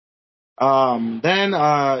 Then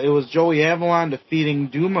it was Joey Avalon defeating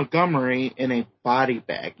Drew Montgomery in a body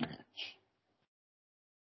bag match.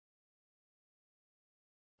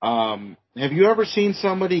 Have you ever seen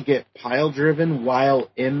somebody get pile driven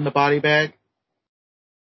while in the body bag?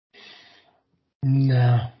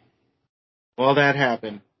 No. Well, that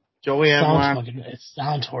happened. Joey Avalon. It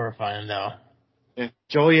sounds horrifying, though.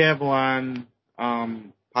 Joey Avalon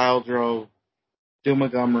pile drove Drew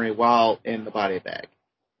Montgomery while in the body bag.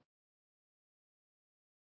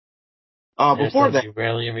 Before that, you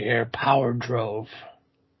rarely ever hear power drove.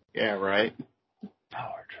 Yeah, right.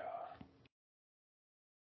 Power drove.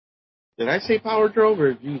 Did I say power drove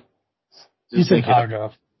or did you? You said power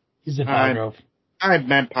drove. You said power drove. I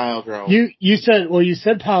meant pile drove. You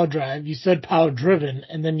said power drive. You said power driven,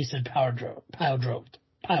 and then you said power drove. Pile drove.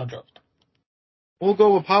 We'll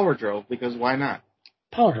go with power drove because why not?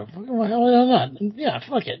 Power drove. Why not? Yeah,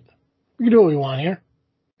 fuck it. We can do what we want here.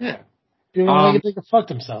 Yeah. People don't like it, they can fuck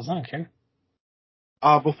themselves. I don't care.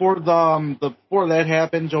 Before before that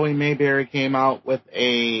happened, Joey Mayberry came out with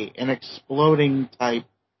an exploding type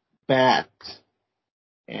bat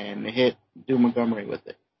and hit Stu Montgomery with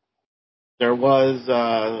it. There was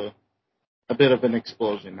a bit of an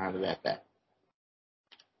explosion out of that bat.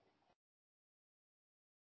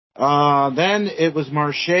 Then it was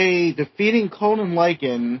Marche defeating Conan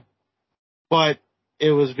Lycan, but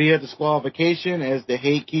it was via disqualification as the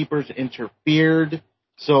Hate Keepers interfered.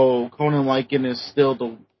 So Conan Lycan is still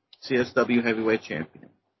the CSW Heavyweight Champion.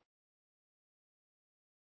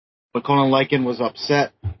 But Conan Lycan was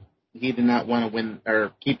upset. He did not want to win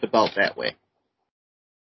or keep the belt that way.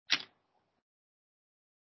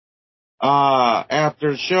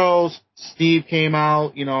 After the show, Steve came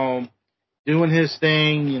out, doing his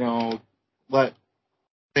thing,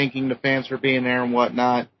 thanking the fans for being there and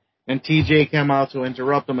whatnot. And TJ came out to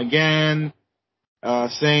interrupt him again,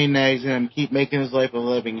 saying that he's going to keep making his life a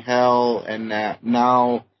living hell, and that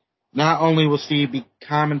now not only will Steve be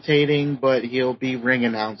commentating, but he'll be ring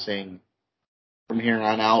announcing from here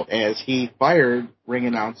on out, as he fired ring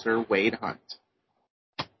announcer Wade Hunt.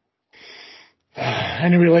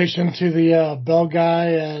 Any relation to the Bell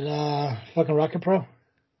guy at fucking Rocket Pro?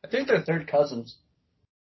 I think they're third cousins.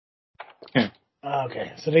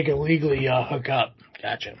 Okay, so they can legally hook up.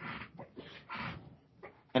 Gotcha.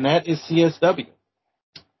 And that is CSW.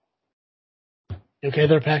 You okay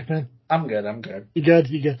there, Pac-Man? I'm good. You good?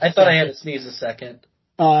 I thought I had to sneeze a second.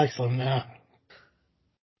 Oh, excellent. No.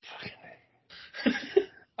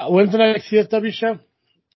 When's the next CSW show?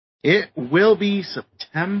 It will be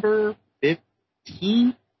September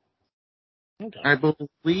 15th, okay. I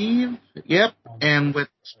believe. Yep, and with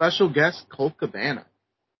special guest Colt Cabana.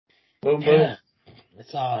 Boom, yeah. I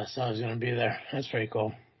saw I was going to be there. That's pretty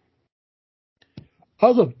cool.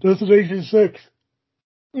 Awesome. Destination 6.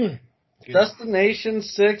 Destination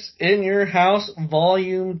 6 In Your House,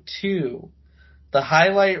 Volume 2. The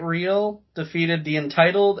highlight reel defeated The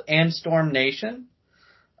Entitled and Storm Nation.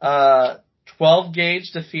 12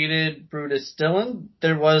 Gauge defeated Brutus Dillon.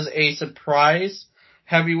 There was a surprise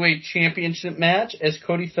heavyweight championship match as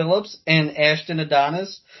Cody Phillips and Ashton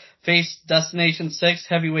Adonis faced Destination 6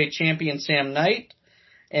 heavyweight champion Sam Knight.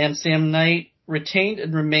 And Sam Knight retained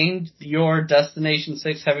and remained your Destination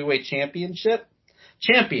 6 heavyweight champion.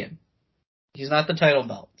 He's not the title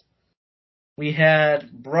belt. We had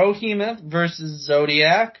Brohemoth versus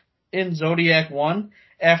Zodiac, and Zodiac won.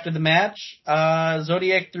 After the match,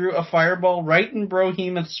 Zodiac threw a fireball right in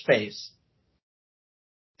Brohemoth's face.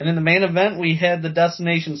 And in the main event, we had the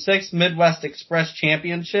Destination 6 Midwest Express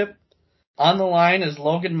Championship on the line as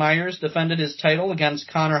Logan Myers defended his title against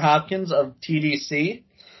Connor Hopkins of TDC.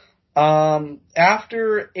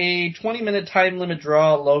 After a 20-minute time limit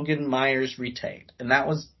draw, Logan Myers retained, and that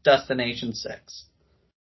was Destination 6.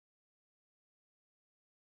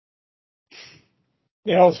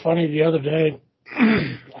 Yeah, it was funny the other day.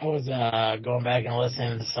 I was going back and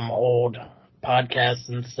listening to some old podcasts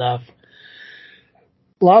and stuff.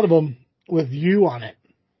 A lot of them with you on it.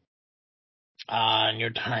 And your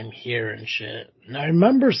time here and shit. And I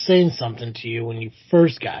remember saying something to you when you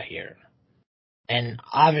first got here. And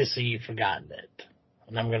obviously you've forgotten it.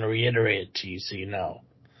 And I'm going to reiterate it to you so you know.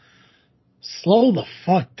 Slow the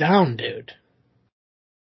fuck down, dude.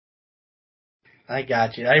 I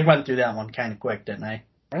got you. I went through that one kind of quick, didn't I?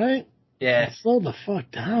 Right? Yeah. Slow the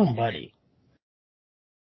fuck down, buddy.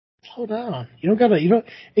 Slow down. You're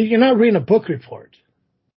not reading a book report.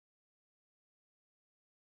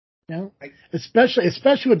 You know?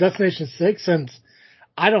 Especially with Destination 6, since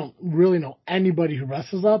I don't really know anybody who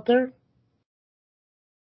wrestles out there.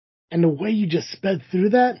 And the way you just sped through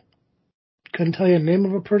that, couldn't tell you the name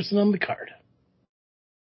of a person on the card.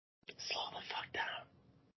 Slow the fuck down.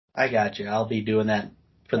 I got you. I'll be doing that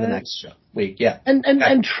for the next week. Yeah.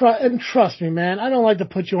 And trust me, man, I don't like to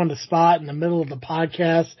put you on the spot in the middle of the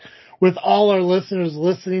podcast with all our listeners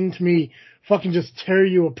listening to me fucking just tear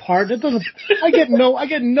you apart. I get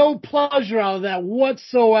no pleasure out of that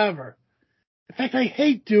whatsoever. In fact, I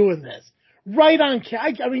hate doing this. Right on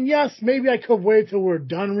I mean, yes, maybe I could wait till we're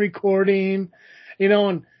done recording,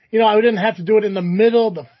 and I didn't have to do it in the middle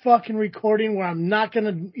of the fucking recording where I'm not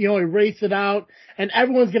going to, erase it out and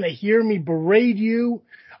everyone's going to hear me berate you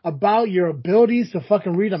about your abilities to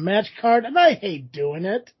fucking read a match card, and I hate doing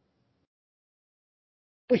it.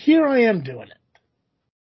 But here I am doing it.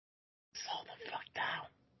 Slow the fuck down.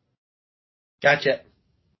 Gotcha.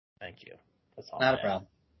 Thank you. That's all. Not a problem.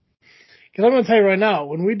 Because I'm going to tell you right now,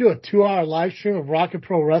 when we do a 2-hour live stream of Rocket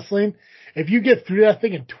Pro Wrestling, if you get through that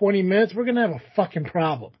thing in 20 minutes, we're going to have a fucking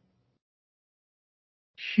problem.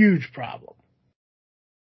 Huge problem.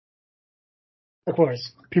 Of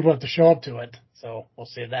course, people have to show up to it, so we'll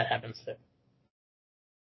see if that happens too.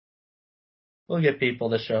 We'll get people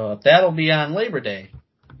to show up. That'll be on Labor Day.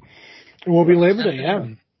 It will be Labor Day, yeah.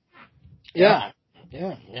 Yeah.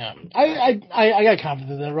 I got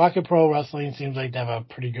confidence that Rocket Pro Wrestling seems like they have a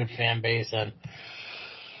pretty good fan base, and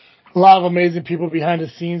a lot of amazing people behind the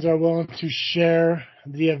scenes are willing to share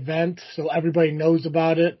the event so everybody knows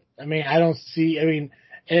about it.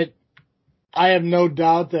 I have no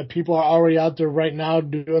doubt that people are already out there right now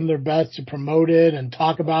doing their best to promote it and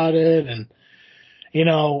talk about it and,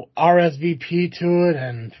 RSVP to it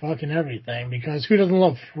and fucking everything, because who doesn't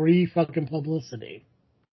love free fucking publicity?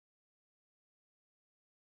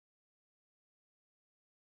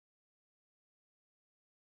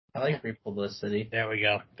 I like free publicity. There we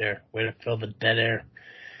go. There. Way to fill the dead air.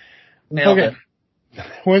 Nailed it.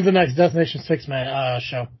 When's the next Destination 6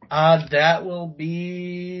 show? That will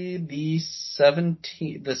be the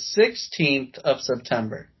 16th of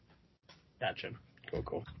September. Gotcha.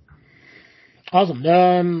 Cool. Awesome.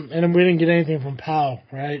 And then we didn't get anything from POW,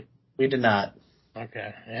 right? We did not.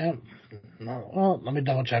 Okay. Yeah. No. Well, let me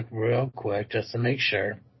double check real quick just to make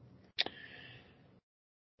sure.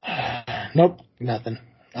 Nope. Nothing.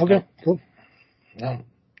 Okay. Cool. No.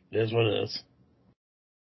 It is what it is.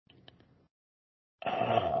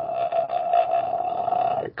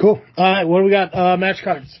 Cool. All right. What do we got? Match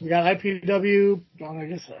cards. We got IPW. Oh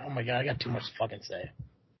my God. I got too much to fucking say.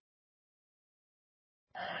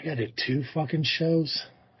 I gotta do 2 fucking shows.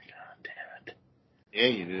 God damn it. Yeah,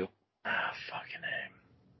 you do. Fucking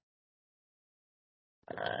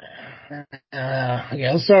A.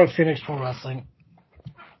 Okay, let's start with Phoenix Pro Wrestling.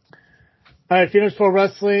 Alright, Phoenix Pro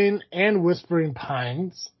Wrestling and Whispering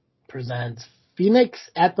Pines presents Phoenix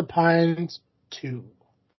at the Pines 2.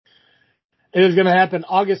 It is going to happen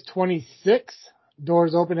August 26th.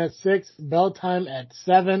 Doors open at 6. Bell time at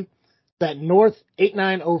 7. At North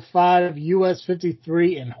 8905 US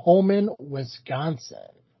 53 in Holman, Wisconsin.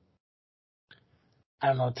 I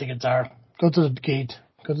don't know what tickets are. Go to the gate.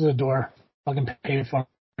 Go to the door. Fucking pay for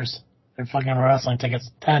them. They're fucking wrestling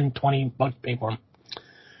tickets. $10, $20 pay for them.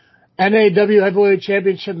 NAW Heavyweight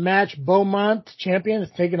Championship match. Beaumont champion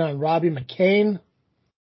is taking on Robbie McCain.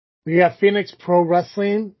 We got Phoenix Pro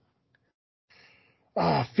Wrestling.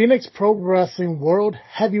 Phoenix Pro Wrestling World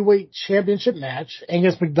Heavyweight Championship match.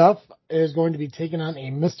 Angus McDuff is going to be taking on a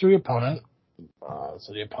mystery opponent.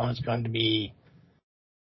 So the opponent's going to be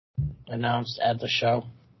announced at the show.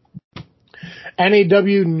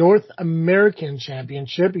 NAW North American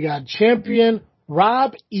Championship. You got champion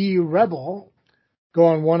Rob E. Rebel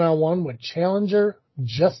going one-on-one with challenger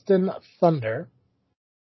Justin Thunder.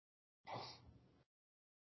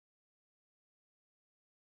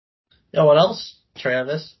 Yeah, what else,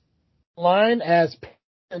 Travis? Line as Pain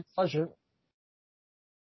and Pleasure.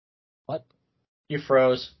 What? You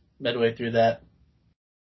froze midway through that.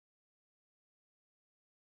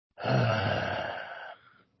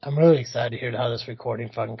 I'm really excited to hear how this recording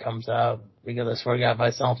fucking comes out, because I swear to God, if I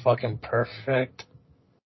sound fucking perfect.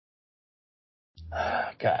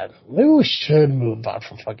 God, maybe we should move on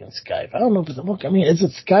from fucking Skype. I don't know if it's, look, I mean, is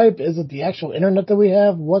it Skype? Is it the actual internet that we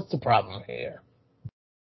have? What's the problem here?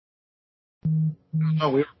 No,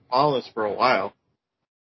 we were flawless for a while.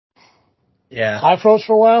 Yeah. I froze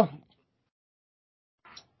for a while.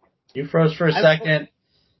 You froze for a second.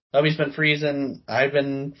 Toby's been freezing. I've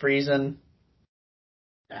been freezing.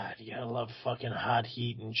 God, you gotta love fucking hot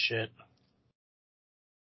heat and shit.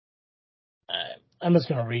 I'm just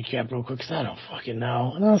gonna recap real quick because I don't fucking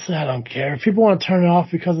know. And honestly, I don't care. If people want to turn it off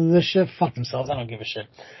because of this shit, fuck themselves. I don't give a shit.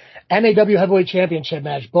 NAW Heavyweight Championship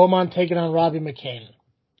match. Beaumont taking on Robbie McCain.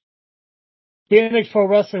 Phoenix Pro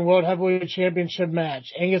Wrestling World Heavyweight Championship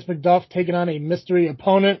match. Angus McDuff taking on a mystery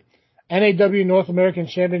opponent. NAW North American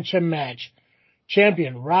Championship match.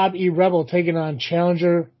 Champion Rob E. Rebel taking on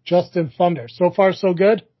challenger Justin Thunder. So far, so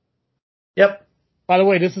good? Yep. By the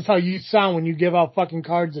way, this is how you sound when you give out fucking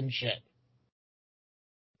cards and shit.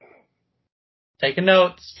 Taking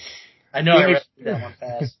notes. I know I read that one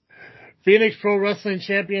fast. Phoenix Pro Wrestling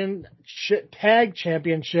Tag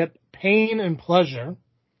Championship, Pain and Pleasure.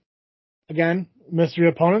 Again, mystery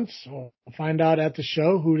opponents. We'll find out at the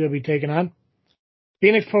show who they'll be taking on.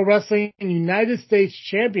 Phoenix Pro Wrestling United States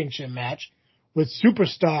Championship match with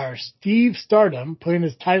superstar Steve Stardom putting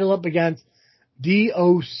his title up against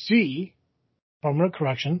DOC, Permanent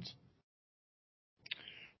Corrections,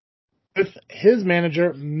 with his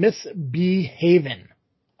manager, Miss B. Haven.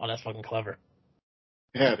 Oh, that's fucking clever.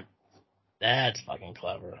 Yeah. That's fucking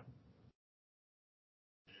clever.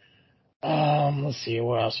 Let's see,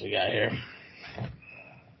 what else we got here?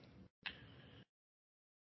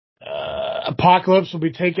 Apocalypse will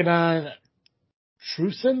be taking on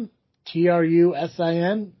Trusin, Trusin. I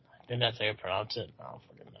think that's how you pronounce it. I don't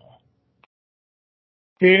fucking know.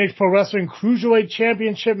 Phoenix Pro Wrestling Cruiserweight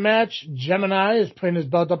Championship match. Gemini is putting his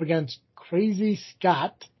belt up against Crazy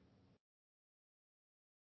Scott.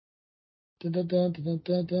 And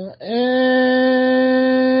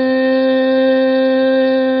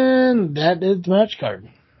that is the match card.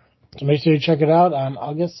 So make sure you check it out on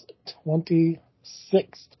August 26th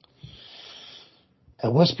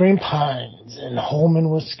at Whispering Pines in Holman,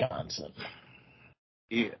 Wisconsin.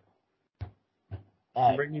 Yeah.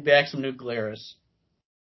 Bring me back some new Glarus.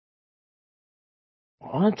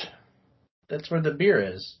 What? That's where the beer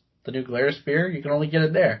is. The new Glarus beer, you can only get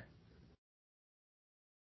it there.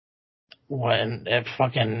 When at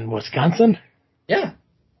fucking Wisconsin? Yeah.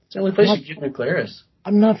 It's the only place you get new Glarus.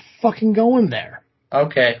 I'm not fucking going there.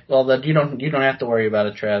 Okay, well then you don't have to worry about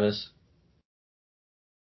it, Travis.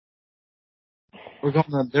 We're going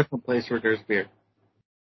to a different place where there's beer.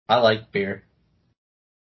 I like beer.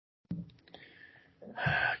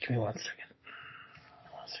 Give me 1 second.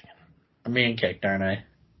 I'm being kicked, aren't I?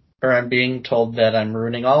 Or I'm being told that I'm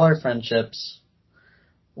ruining all our friendships.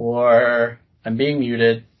 Or I'm being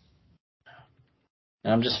muted.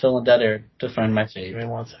 And I'm just filling dead air to find my fate. Give me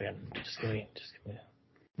 1 second. Just give me.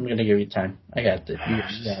 I'm gonna give you time. I got it. You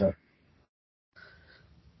got it.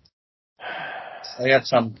 I got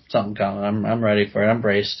something coming. I'm ready for it. I'm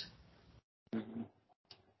braced.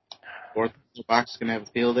 Fourth box is going to have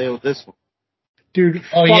a field day with this one. Dude,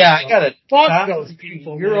 Oh yeah, I got it. Fuck those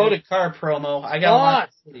people, You're man. owed a car promo. I got a lot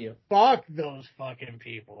to say to you. Fuck those fucking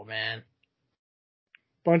people, man.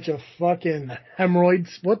 Bunch of fucking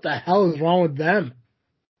hemorrhoids. What the hell is wrong with them?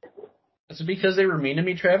 Is it because they were mean to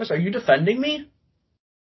me, Travis? Are you defending me?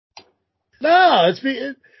 No,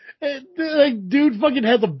 like, dude fucking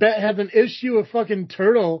has an issue with fucking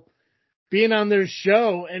Turtle being on their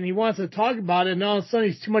show, and he wants to talk about it, and all of a sudden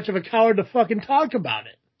he's too much of a coward to fucking talk about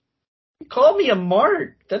it. You called me a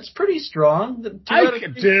mark. That's pretty strong.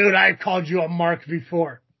 Dude, I've called you a mark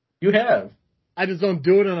before. You have. I just don't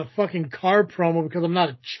do it in a fucking car promo because I'm not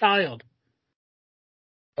a child.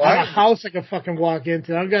 I have a house I can fucking walk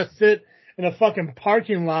into. I'm gonna sit in a fucking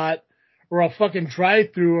parking lot or a fucking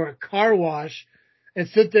drive-thru or a car wash and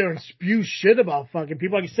sit there and spew shit about fucking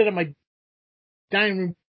people. I can sit at my dining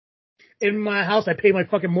room in my house I pay my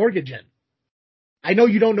fucking mortgage in. I know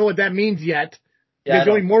you don't know what that means yet. Yeah, because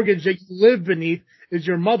the only mortgage that you live beneath is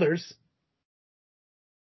your mother's.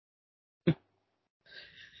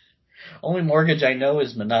 Only mortgage I know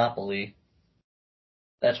is Monopoly.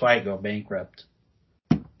 That's why I go bankrupt.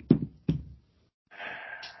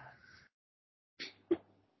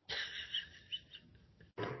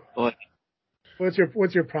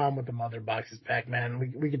 What's your problem with the mother boxes,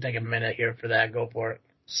 Pac-Man? We can take a minute here for that. Go for it.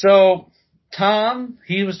 So, Tom,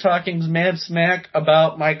 he was talking mad smack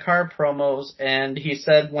about my car promos, and he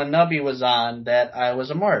said when Nubby was on that I was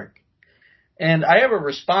a mark. And I have a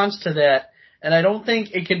response to that, and I don't think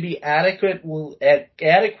it can be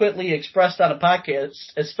adequately expressed on a podcast,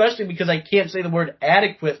 especially because I can't say the word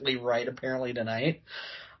adequately right, apparently, tonight.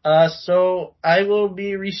 So I will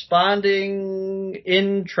be responding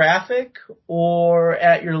in traffic or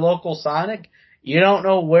at your local Sonic. You don't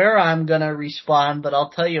know where I'm going to respond, but I'll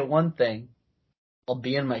tell you one thing. I'll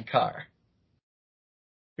be in my car.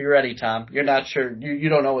 Be ready, Tom. You're not sure. You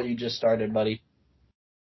don't know what you just started, buddy.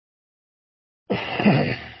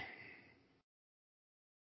 Nubby,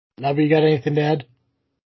 you got anything to add?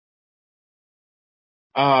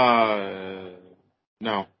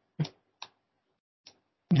 No.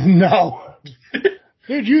 No.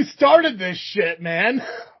 Dude, you started this shit, man.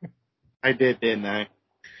 I did, didn't I?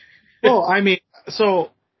 Well, I mean,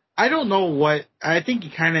 so I don't know what I think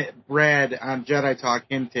he kind of Brad on Jedi Talk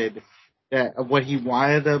hinted that what he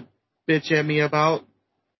wanted to bitch at me about,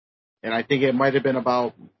 and I think it might have been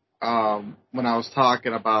about when I was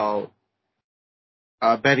talking about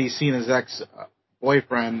Betty Cena's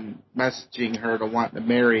ex-boyfriend messaging her to want to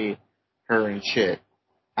marry her and shit.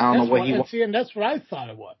 I don't know what he wanted. And that's what I thought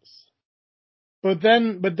it was. But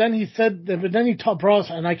then he said, he told Bros,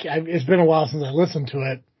 and it's been a while since I listened to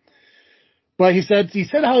it. But he said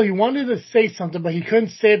how he wanted to say something, but he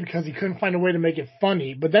couldn't say it because he couldn't find a way to make it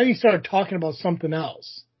funny. But then he started talking about something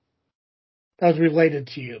else that was related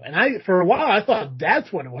to you. And for a while, I thought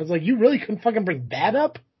that's what it was. Like, you really couldn't fucking bring that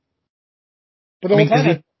up? But the whole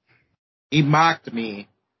time, he mocked me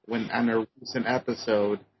on a recent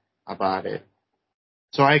episode about it.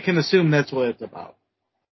 So I can assume that's what it's about.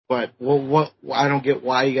 But what I don't get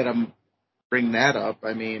why you gotta bring that up.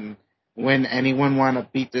 I mean, when anyone want to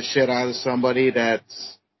beat the shit out of somebody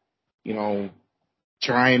that's,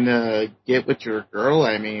 trying to get with your girl,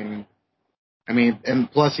 I mean, I mean, and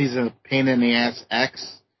plus he's a pain in the ass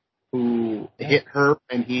ex who hit her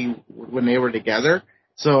when they were together.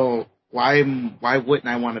 So why wouldn't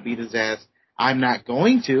I want to beat his ass? I'm not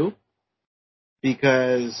going to,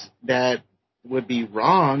 because that would be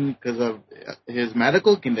wrong because of his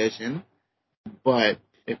medical condition. But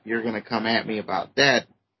if you're going to come at me about that,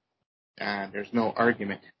 there's no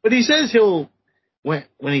argument. But he says when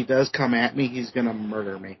he does come at me, he's going to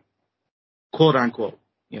murder me. Quote unquote,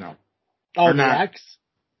 Oh, or the not. ex?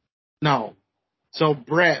 No. So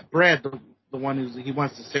Brad, the one he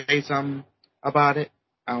wants to say something about it.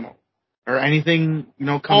 I don't know. Or anything,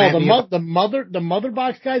 come at me. The mother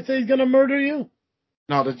box guy said he's going to murder you?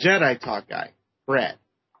 No, the Jedi Talk guy, Brad.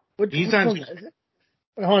 He's on. Hold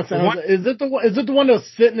on a second. Is it the one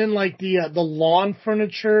that's sitting in like the lawn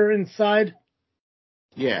furniture inside?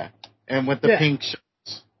 Yeah, and with the pink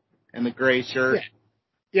shirts and the gray shirt.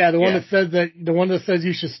 Yeah, the one that says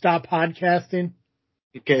you should stop podcasting.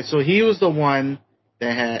 Okay, so he was the one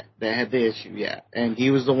that had the issue, and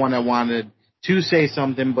he was the one that wanted to say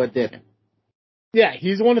something but didn't. Yeah,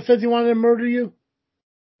 he's the one that says he wanted to murder you.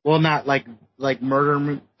 Well, not like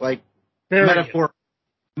murder, like metaphor.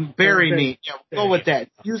 Bury me. Yeah, we'll go with that.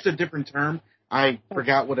 He used a different term. I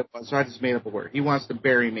forgot what it was, so I just made up a word. He wants to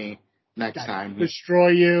bury me next time. Destroy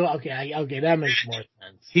you. Okay, that makes more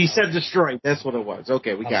sense. He said destroy. That's what it was.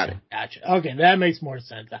 Okay, we got it. Gotcha. Okay, that makes more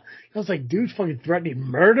sense. I was like, dude, fucking threatening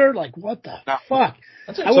murder? Like, what the fuck?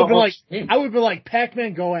 I would be like,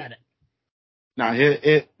 Pac-Man, go at it.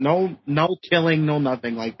 No, no killing, no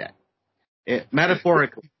nothing like that.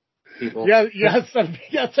 Metaphorically, people. Yeah, you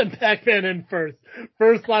got some Pac-Man in first.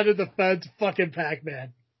 First line of defense, fucking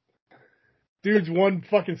Pac-Man. Dude's one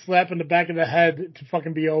fucking slap in the back of the head to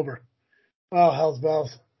fucking be over. Oh, hell's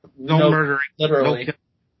bells. No murdering. Literally.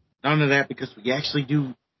 None of that, because we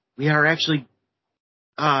are actually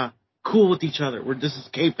cool with each other. This is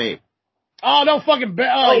kayfabe. Oh, no fucking...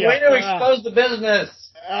 way to expose the business.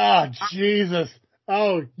 Oh, Jesus.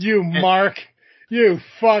 Oh, you Mark. You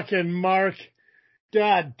fucking Mark.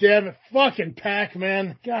 God damn it. Fucking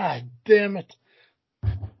Pac-Man. God damn it.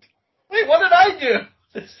 Wait, what did I do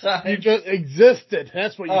this time? You just existed.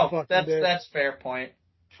 That's what you fucking did. That's fair point.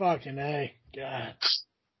 Fucking A. God.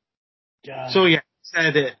 So, yeah,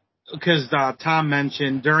 said it because Tom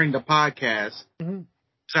mentioned during the podcast,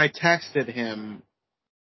 I texted him.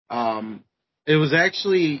 It was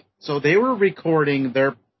actually... So they were recording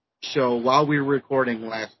their show while we were recording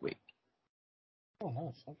last week. Oh,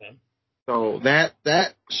 nice. Okay. So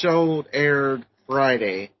that show aired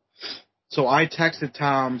Friday. So I texted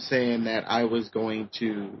Tom saying that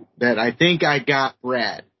that I think I got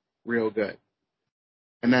Brad real good.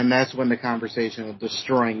 And then that's when the conversation of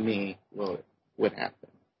destroying me would happen.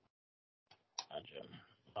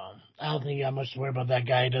 I don't think you got much to worry about that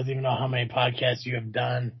guy. He doesn't even know how many podcasts you have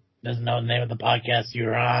done. Doesn't know the name of the podcast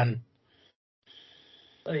you're on.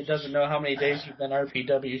 But he doesn't know how many days you've been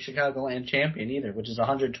RPW Chicagoland champion either, which is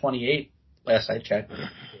 128 last I checked.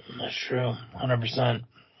 That's true. 100%.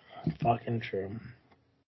 Fucking true.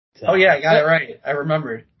 So, oh, yeah, I got it right. I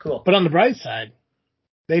remembered. Cool. But on the bright side,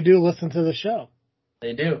 they do listen to the show.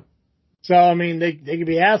 They do. So, I mean, they can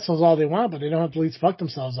be assholes all they want, but they don't have to at least fuck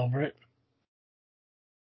themselves over it.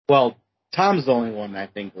 Well, Tom's the only one I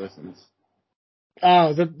think listens.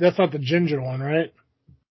 Oh, that's not the ginger one, right?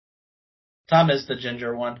 Tom is the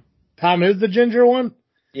ginger one. Tom is the ginger one?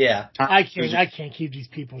 Yeah. I can't keep these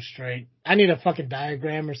people straight. I need a fucking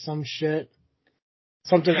diagram or some shit.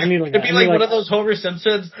 Something. I need like. It'd be like one of those Homer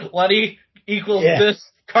Simpsons. Lenny equals this.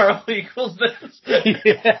 Carl equals this.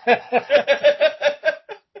 Yeah.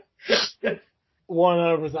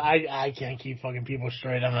 100%. I can't keep fucking people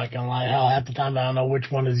straight. I'm not gonna lie. Hell, half the time I don't know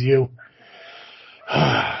which one is you.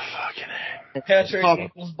 Fucking A. Patrick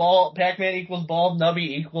equals bald. Pac-Man equals bald.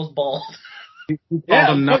 Nubby equals bald.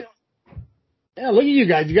 Yeah. Look at you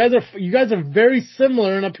guys. You guys are very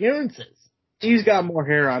similar in appearances. He's got more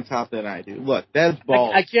hair on top than I do. Look, that's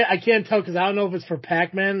bald. I can't tell because I don't know if it's for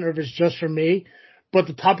Pac-Man or if it's just for me. But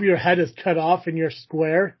the top of your head is cut off and you're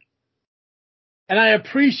square. And I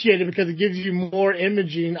appreciate it because it gives you more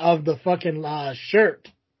imaging of the fucking shirt,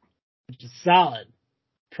 which is solid.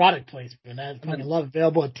 Product placement. I fucking love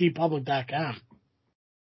available at tpublic.com.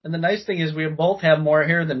 And the nice thing is we both have more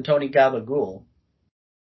hair than Tony Gabagool.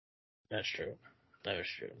 That's true. That is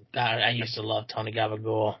true. I used to love Tony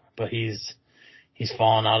Gabagool, but he's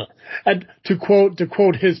fallen out. And to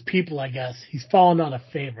quote his people, I guess he's fallen out of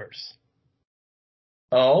favors.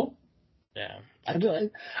 Oh, yeah. I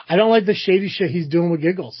don't like the shady shit he's doing with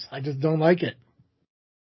Giggles. I just don't like it.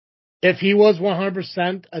 If he was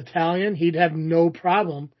 100% Italian, he'd have no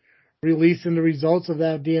problem releasing the results of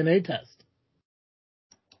that DNA test.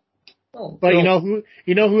 Oh, But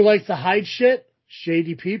you know who likes to hide shit?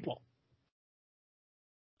 Shady people.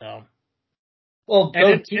 So. Well,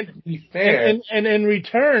 And to be fair, and in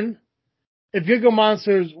return, if Giggle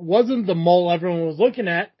Monsters wasn't the mole everyone was looking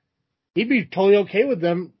at, he'd be totally okay with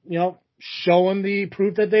them, showing the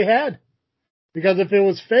proof that they had. Because if it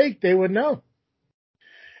was fake, they would know.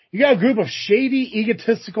 You got a group of shady,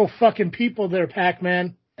 egotistical fucking people there,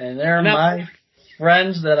 Pac-Man. and they're my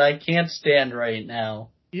friends that I can't stand right now.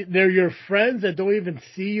 They're your friends that don't even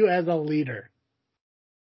see you as a leader.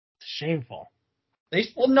 It's shameful. They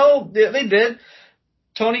did.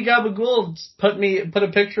 Tony Gabagool put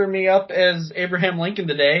a picture of me up as Abraham Lincoln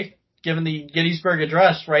today, giving the Gettysburg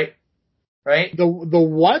Address, right? Right? The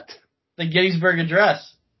what? The Gettysburg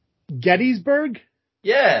Address. Gettysburg?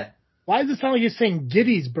 Yeah. Why does it sound like you're saying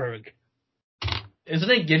Gettysburg? Isn't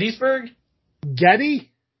it Gettysburg?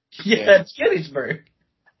 Getty? Yeah, it's Gettysburg.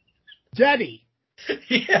 Getty.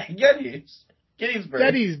 Yeah, Gettysburg.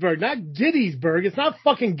 Gettysburg, not Gettysburg. It's not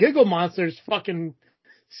fucking Giggle Monster's fucking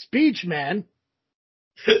speech, man.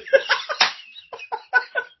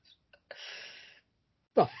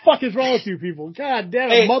 The fuck is wrong with you people? God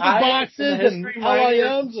damn it, mother boxes and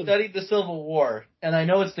LIMs. Studied the Civil War, and I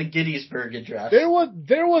know it's the Gettysburg Address. There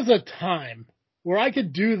was a time where I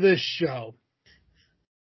could do this show,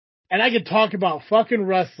 and I could talk about fucking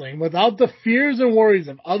wrestling without the fears and worries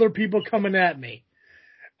of other people coming at me.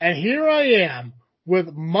 And here I am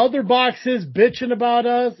with mother boxes bitching about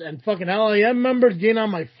us and fucking LIM members getting on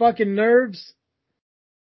my fucking nerves.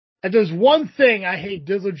 And there's one thing I hate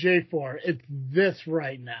Dizzle J for. It's this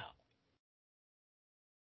right now.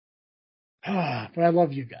 But I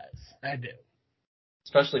love you guys. I do.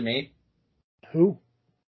 Especially me. Who?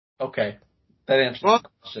 Okay. That answers the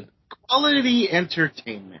question. Quality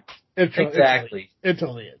entertainment. Exactly. It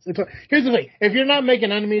totally is. Here's the thing. If you're not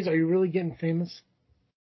making enemies, are you really getting famous?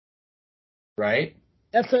 Right?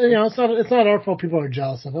 That's it's not our fault people are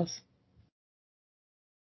jealous of us.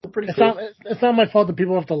 It's not my fault that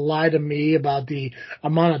people have to lie to me about the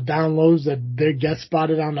amount of downloads that they get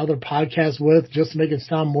spotted on other podcasts with just to make it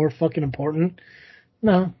sound more fucking important.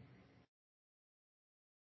 No.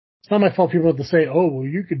 It's not my fault people have to say, oh, well,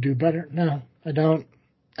 you could do better. No, I don't.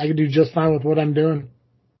 I can do just fine with what I'm doing.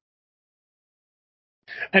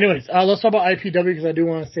 Anyways, let's talk about IPW because I do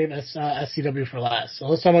want to save SCW for last. So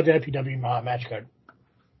let's talk about the IPW match card.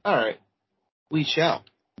 All right. We shall.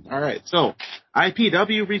 All right. So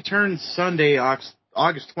IPW returns Sunday,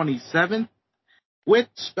 August 27th with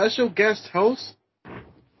special guest host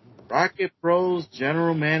Rocket Bros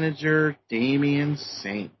General Manager Damian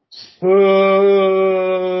Saints. Whoa.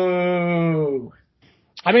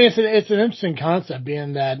 I mean, it's an interesting concept,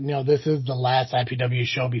 being that this is the last IPW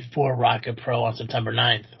show before Rocket Pro on September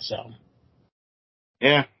 9th. So,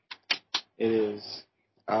 yeah, it is.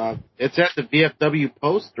 It's at the VFW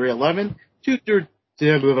Post 311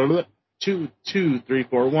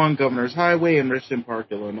 22341 Governor's Highway in Richmond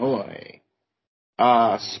Park, Illinois.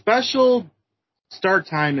 Special start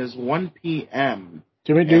time is 1 p.m.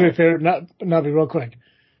 Do me a favor, not be real quick.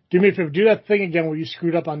 Do me a favor, do that thing again where you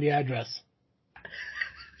screwed up on the address.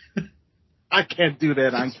 I can't do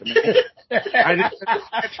that on command.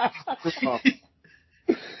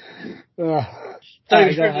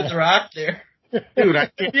 Thought you were the rock there. Dude,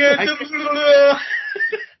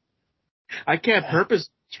 I can't purpose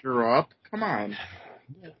screw up. Come on.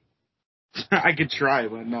 I could try,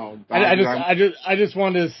 but no. I just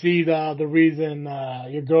wanted to see the reason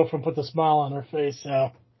your girlfriend put the smile on her face.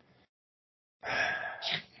 So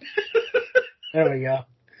there we go.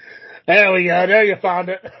 There you found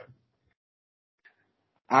it.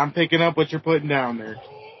 I'm picking up what you're putting down there.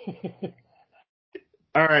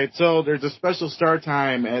 All right, so there's a special start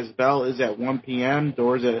time as bell is at 1 p.m.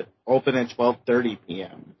 Doors open at 12:30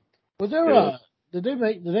 p.m. Was there did they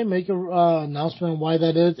make a announcement on why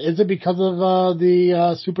that is? Is it because of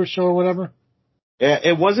the Super Show or whatever? Yeah,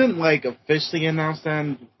 it wasn't officially announced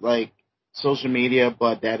on social media,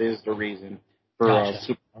 but that is the reason for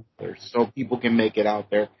Super, so people can make it out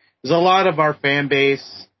there. There's a lot of our fan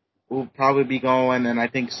base will probably be going, and I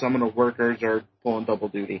think some of the workers are pulling double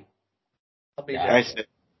duty.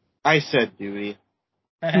 I said duty.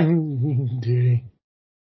 Duty.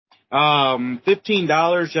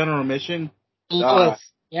 $15 general admission. Yeah,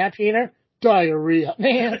 Peter? Diarrhea.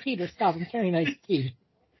 Man, Peter, stop. I'm carrying iced tea.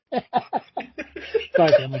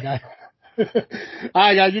 Sorry, Family Guy.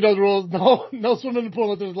 Alright, guys, you know the rules. No swimming in the pool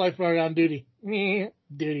unless there's lifeguard on duty.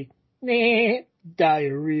 Duty.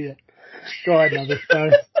 Diarrhea. Go ahead, now, this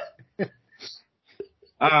time.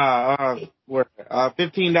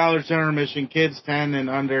 $15 general admission. Kids 10 and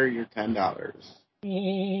under, you're $10.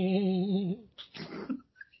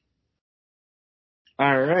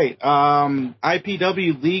 All right.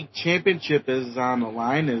 IPW League Championship is on the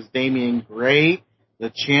line as Damian Gray,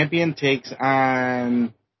 the champion, takes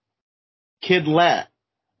on Kid Lat.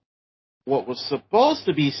 What was supposed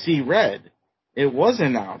to be C Red, it was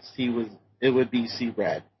announced it would be C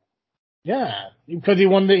Red. Yeah, because he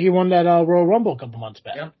won that Royal Rumble a couple months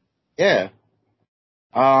back. Yep. Yeah.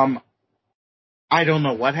 I don't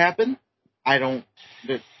know what happened.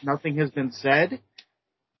 Nothing has been said.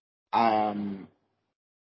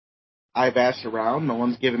 I've asked around. No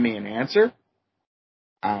one's given me an answer.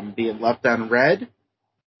 I'm being left on red.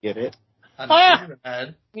 Get it? On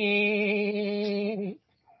red.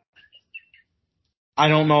 I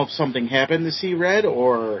don't know if something happened to see red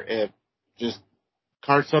or if just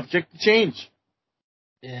card subject to change.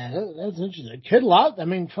 Yeah, that's interesting. Kid Lat,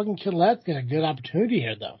 fucking Kid Lat's got a good opportunity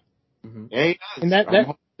here, though. Mm-hmm. Yeah, he does. And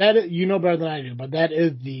that is, you know better than I do, but that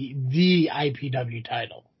is the IPW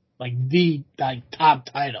title, like the top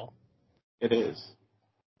title. It is.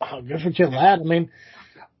 Oh, good for Kid Lat.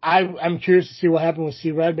 I'm curious to see what happened with C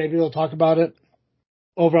Red. Maybe they'll talk about it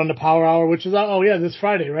over on the Power Hour, which is this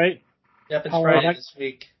Friday, right? Yep, it's Power Friday Hour. this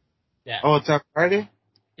week. Yeah. Oh, it's on Friday?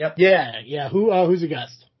 Yep. Yeah. Who's the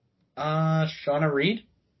guest? Shauna Reed.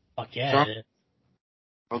 Fuck yeah. Shauna? It is.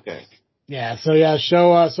 Okay. Yeah.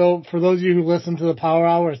 So for those of you who listen to the Power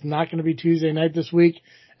Hour, it's not going to be Tuesday night this week.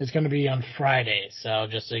 It's going to be on Friday. So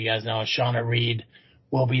just so you guys know, Shauna Reed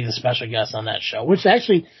will be the special guest on that show, which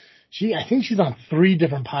actually, I think she's on 3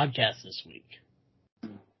 different podcasts this week. I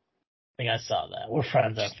think I saw that. We're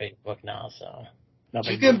friends on Facebook now, so.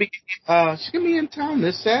 She's gonna be in town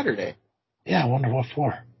this Saturday. Yeah, I wonder what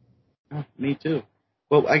for. Oh, me too.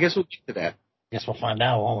 Well, I guess we'll get to that. Guess we'll find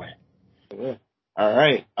out, won't we? All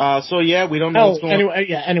right. We don't know what's going on.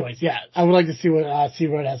 Anyways, I would like to see what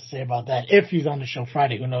C-Red has to say about that. If he's on the show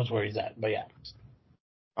Friday, who knows where he's at, but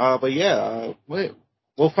yeah.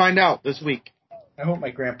 We'll find out this week. I hope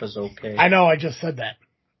my grandpa's okay. I know, I just said that.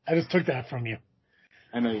 I just took that from you.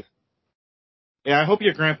 I know you. Yeah, I hope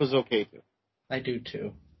your grandpa's okay too. I do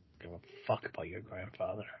too. Give a fuck about your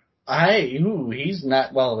grandfather. He's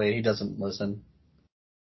not, well, wait, he doesn't listen.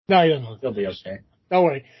 No, he doesn't listen. He'll be okay. Don't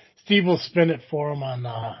worry. Steve will spin it for him on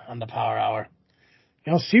the Power Hour.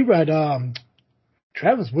 C-Red,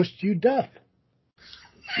 Travis wished you death.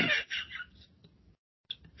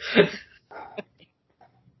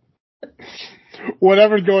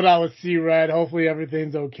 Whatever's going on with C-Red, hopefully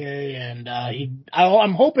everything's okay. And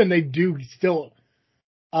I'm hoping they do still.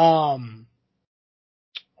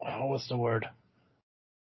 What's the word?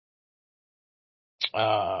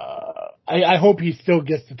 I hope he still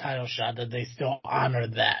gets the title shot. That they still honor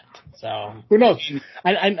that. So who knows?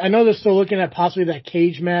 I know they're still looking at possibly that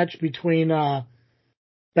cage match between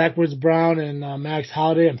Backwards Brown and Max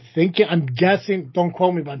Holiday. I'm guessing. Don't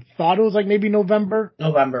quote me, but I thought it was like maybe November.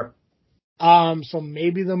 So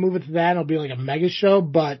maybe they'll move it to that. It'll be like a mega show.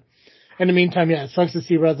 But in the meantime, it sucks to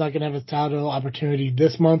see Red's not going to have his title opportunity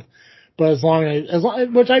this month. But as long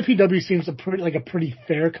which IPW seems a pretty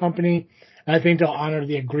fair company, and I think they'll honor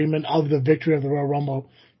the agreement of the victory of the Royal Rumble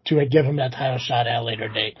to give him that title shot at a later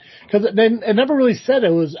date. Because it never really said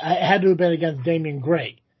it had to have been against Damian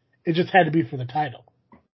Gray. It just had to be for the title.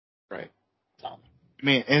 Right. So.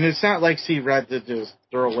 And it's not like C-Red to just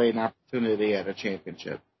throw away an opportunity at a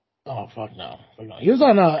championship. Oh, fuck no. He was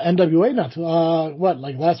on NWA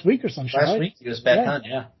like last week or something, Last right? week he was back on,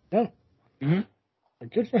 yeah. Yeah. Mm-hmm.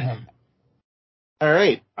 Good for him. All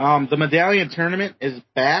right. The Medallion Tournament is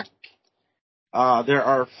back. There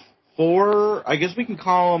are 4, I guess we can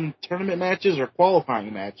call them tournament matches or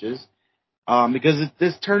qualifying matches, because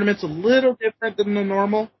this tournament's a little different than the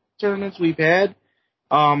normal tournaments we've had.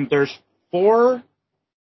 There's 4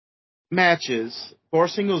 matches, 4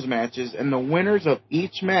 singles matches, and the winners of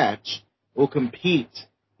each match will compete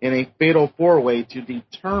in a fatal 4-way to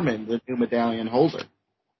determine the new medallion holder.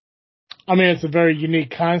 It's a very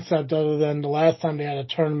unique concept other than the last time they had a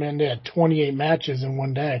tournament, they had 28 matches in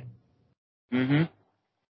one day. Mm-hmm.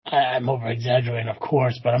 I'm over-exaggerating, of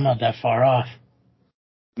course, but I'm not that far off.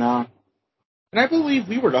 No. And I believe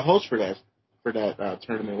we were the host for that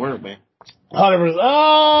tournament, weren't we? That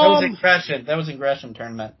was in Gresham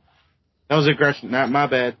tournament. That was aggression. Not my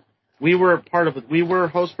bad. We were part of it. We were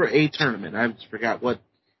host for a tournament. I just forgot what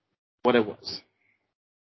it was.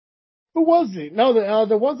 Who was it? No,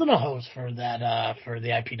 there wasn't a host for that for the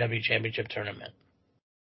IPW Championship tournament.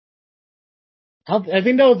 I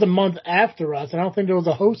think that was the month after us. I don't think there was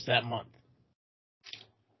a host that month.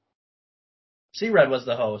 C-Red was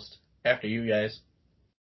the host after you guys.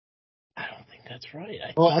 I don't think that's right.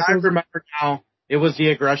 I remember now. It was the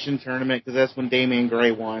aggression tournament because that's when Damian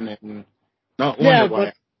Gray won. And no, yeah,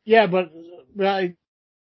 but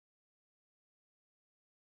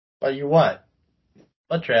But you what?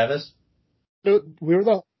 What, Travis? Dude, we were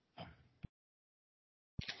the.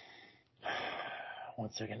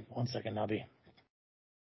 One second, Nubby.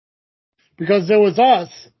 Because there was us,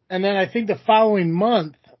 and then I think the following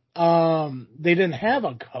month, they didn't have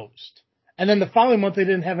a host. And then the following month, they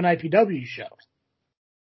didn't have an IPW show.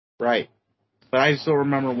 Right. But I still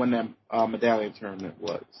remember when that medallion tournament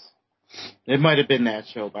was. It might have been that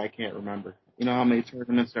show, but I can't remember. You know how many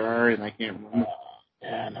tournaments there are, and I can't remember.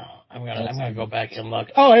 Yeah, no. I'm gonna go back and look.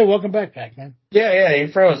 Oh, hey, welcome back, Pac-Man. Yeah,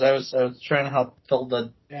 he froze. I was trying to help fill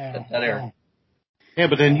that error. Yeah,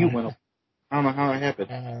 but then you went up. I don't know how it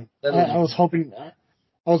happened. I was hoping. I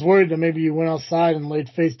was worried that maybe you went outside and laid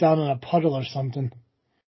face down in a puddle or something.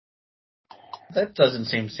 That doesn't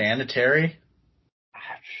seem sanitary.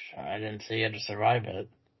 I didn't see you had to survive it.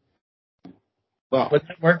 Well, would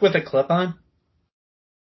that work with a clip-on?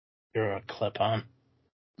 You're a clip-on.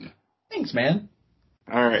 Thanks, man.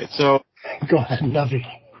 All right, so go ahead, Nuffy.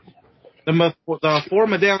 The 4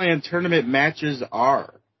 medallion tournament matches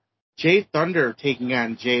are Jay Thunder taking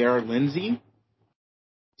on J.R. Lindsay,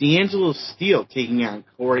 D'Angelo Steele taking on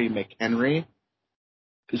Corey McHenry,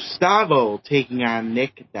 Gustavo taking on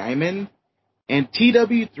Nick Diamond, and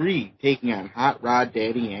TW3 taking on Hot Rod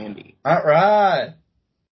Daddy Andy. Hot Rod!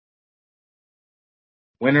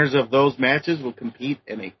 Winners of those matches will compete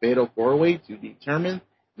in a fatal 4-way to determine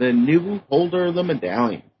the new holder of the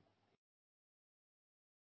medallion.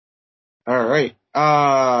 All right.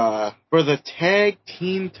 For the tag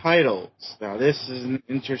team titles, now this is an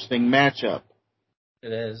interesting matchup.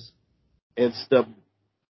 It is. It's the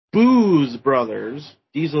Booze Brothers,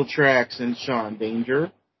 Diesel Trax and Sean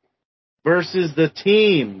Danger, versus the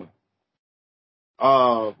team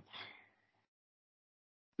of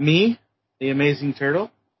me, the Amazing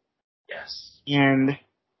Turtle. Yes. And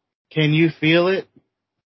can you feel it?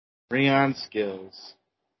 Rion Skills.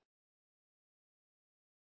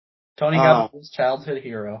 Tony Hawk's childhood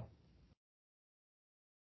hero.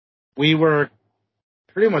 We were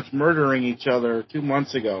pretty much murdering each other 2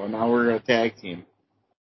 months ago, and now we're a tag team.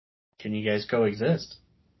 Can you guys coexist?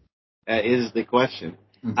 That is the question.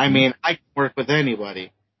 Mm-hmm. I mean, I can work with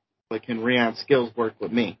anybody, but can Rion Skills work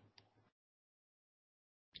with me?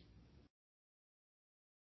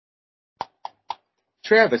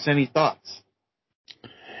 Travis, any thoughts?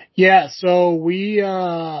 Yeah, so we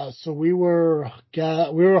were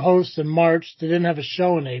hosts in March. They didn't have a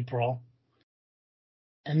show in April,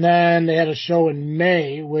 and then they had a show in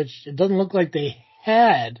May, which it doesn't look like they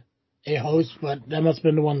had a host, but that must have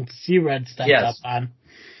been the one C-Red stepped up on.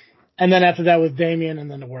 And then after that was Damien,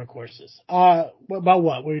 and then the Workhorses. About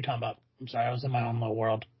what? What are you talking about? I'm sorry, I was in my own little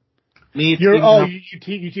world. You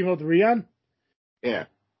team up with Rion? Yeah.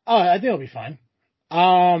 Oh, I think it'll be fine.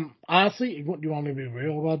 Honestly, do you want me to be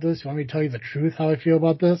real about this? You want me to tell you the truth how I feel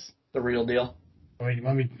about this? The real deal. You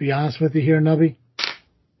want me to be honest with you here, Nubby?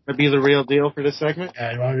 That'd be the real deal for this segment?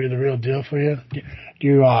 Yeah, you want me to be the real deal for you? Do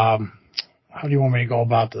you, how do you want me to go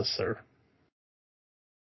about this, sir?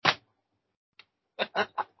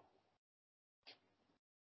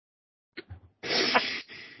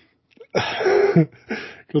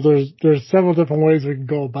 Because there's several different ways we can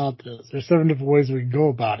go about this. There's 7 different ways we can go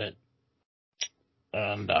about it.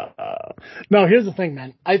 And no, here's the thing,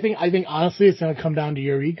 man. I think honestly, it's going to come down to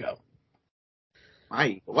your ego. My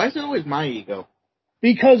ego? Why is it always my ego?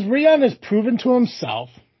 Because Rion has proven to himself,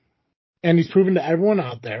 and he's proven to everyone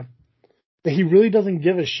out there, that he really doesn't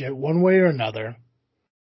give a shit one way or another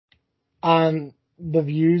on the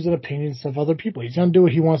views and opinions of other people. He's going to do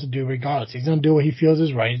what he wants to do regardless. He's going to do what he feels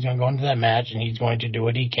is right. He's going to go into that match, and he's going to do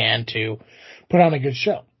what he can to put on a good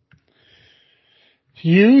show.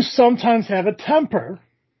 You sometimes have a temper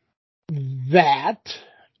that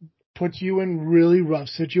puts you in really rough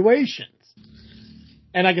situations.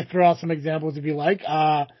 And I could throw out some examples if you like.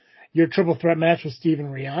 Your triple threat match with Steve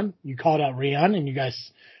and Rion. You called out Rion, and you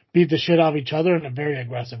guys beat the shit out of each other in a very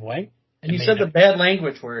aggressive way. And you said the bad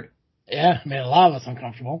language word. Yeah, it made a lot of us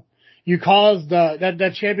uncomfortable. You caused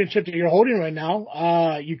that championship that you're holding right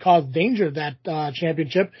now, you caused Danger that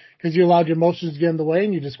championship because you allowed your emotions to get in the way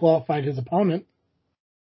and you disqualified his opponent.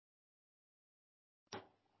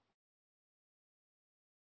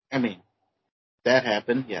 I mean, that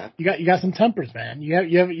happened, yeah. You got some tempers, man. You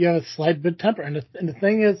have a slight bit of temper, and the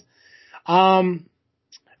thing is, I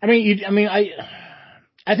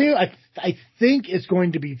think it's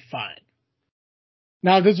going to be fine.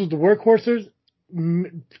 Now, this was the Workhorses.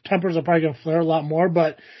 Tempers are probably going to flare a lot more,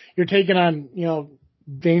 but you're taking on,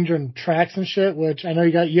 Danger and Trax and shit, which I know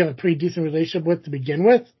you have a pretty decent relationship with to begin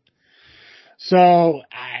with. So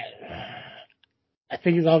I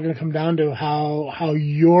think it's all going to come down to how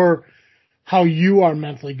how you are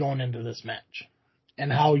mentally going into this match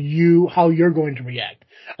and how you're going to react.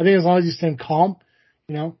 I think as long as you stay calm,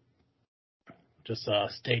 just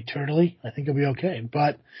stay turtly, I think you'll be okay.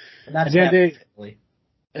 But at the end of the day,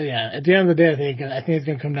 at the end of the day, I think it's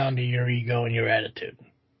going to come down to your ego and your attitude.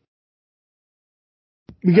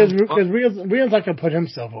 Because Rio's not going to put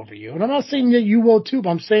himself over you. And I'm not saying that you will too, but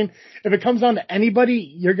I'm saying if it comes down to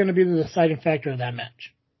anybody, you're going to be the deciding factor of that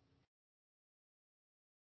match.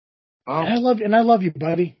 Oh. And I love you,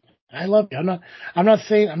 buddy. I love you. I'm not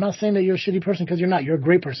saying that you're a shitty person, because you're not. You're a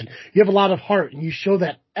great person. You have a lot of heart, and you show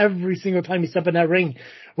that every single time you step in that ring,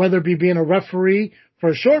 whether it be being a referee for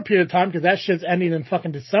a short period of time, because that shit's ending in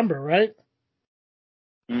fucking December, right?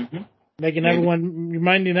 Mm-hmm.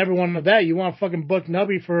 Reminding everyone of that. You want to fucking book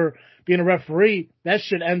Nubby for being a referee, that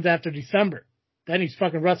shit ends after December. Then he's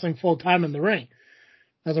fucking wrestling full time in the ring.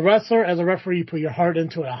 As a wrestler, as a referee, you put your heart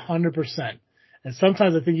into it 100%. And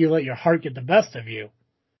sometimes I think you let your heart get the best of you.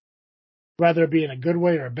 Whether it be in a good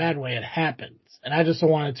way or a bad way, it happens. And I just don't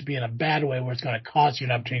want it to be in a bad way where it's going to cost you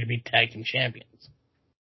an opportunity to be tag team champions.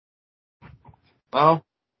 Well,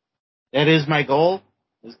 that is my goal,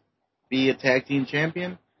 is be a tag team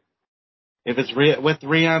champion. If it's with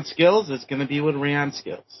Rion Skills, it's going to be with Rion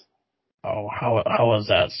Skills. Oh, how was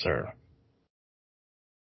that, sir?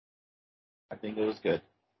 I think it was good.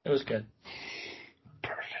 It was good.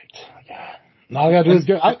 Perfect. God. All I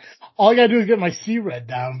gotta do is get my C-Red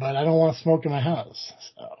down, but I don't want to smoke in my house.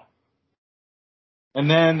 So. And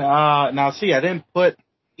then, now see, I didn't put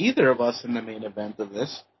either of us in the main event of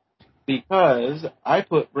this, because I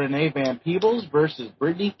put Renee Van Peebles versus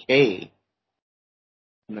Brittany Kay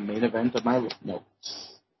in the main event of my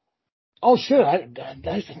notes. Oh shit! Did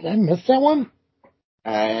I miss that one?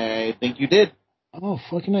 I think you did. Oh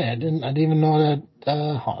fucking A! I didn't even know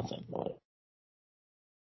that. Hold on.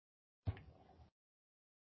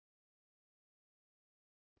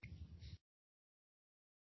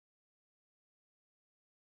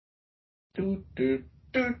 Feeling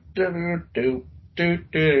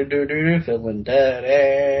that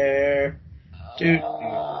air.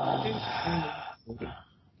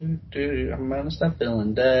 I'm gonna stop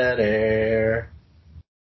feeling that air.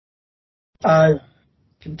 I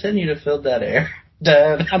continue to feel that air.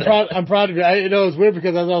 I'm proud of you. It's weird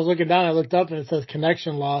because as I was looking down, I looked up and it says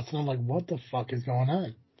connection lost, and I'm like, what the fuck is going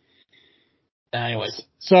on? Anyways,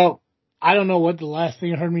 so I don't know what the last thing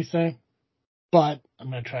you heard me say, but I'm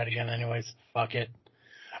gonna try it again anyways. Fuck it.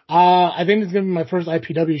 I think it's gonna be my first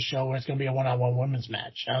IPW show where it's gonna be a one-on-one women's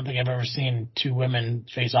match. I don't think I've ever seen two women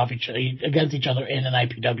face off against each other in an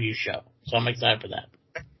IPW show, so I'm excited for that.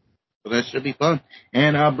 So that should be fun.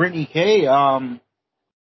 And Brittany Kay,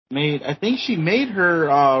 I think she made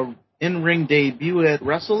her in-ring debut at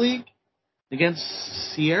Wrestle League against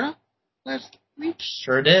Sierra last week.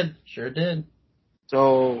 Sure did.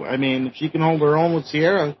 So, I mean, if she can hold her own with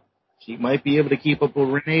Sierra, she might be able to keep up with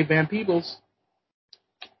Renee Van Peebles.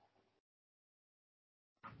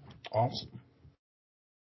 Awesome.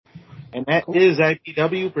 And that is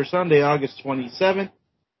IPW for Sunday, August 27th,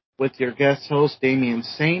 with your guest host, Damian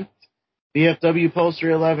Saint. VFW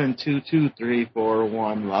Poster 11,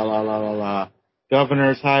 22341, la la la la la.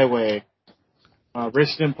 Governor's Highway.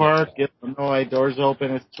 Richmond Park, Illinois, doors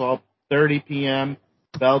open at 12:30 p.m.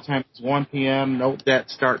 Bell time is 1 p.m. Note that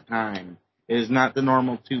start time. It is not the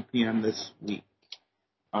normal 2 p.m. this week.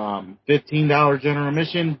 $15 general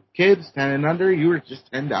admission. Kids, 10 and under, you were just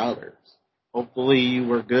 $10. Hopefully you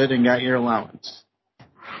were good and got your allowance.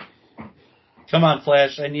 Come on,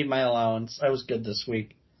 Flash. I need my allowance. I was good this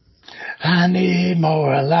week. I need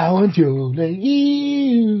more allowance, you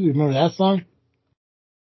remember that song?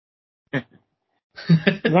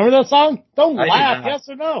 Remember that song? Don't laugh, yes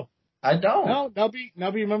or no? I don't. No, Nubby,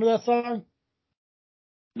 remember that song?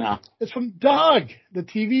 No. It's from Doug, the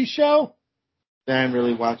TV show. I didn't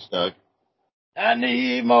really watch Doug. I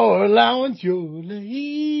need more allowance,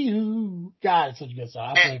 you. God, it's such a good song.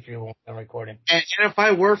 I'll play it for you when I'm recording. And if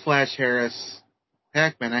I were Flash Harris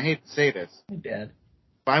Pac-Man, I hate to say this. Hey, Dad.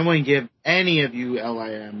 But I wouldn't give any of you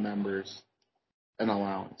LIM members an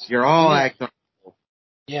allowance. You're all acting.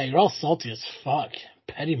 Yeah, you're all salty as fuck.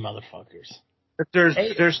 Petty motherfuckers. But there's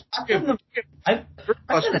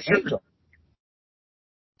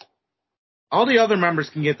all the other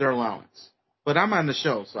members can get their allowance. But I'm on the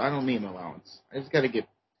show, so I don't need an allowance. I just got to get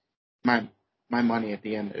my money at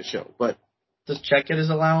the end of the show. But does Check get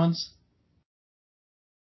his allowance?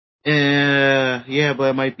 Yeah, but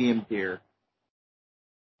it might be in beer.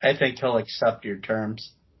 I think he'll accept your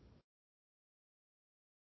terms.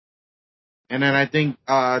 And then I think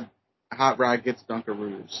Hot Rod gets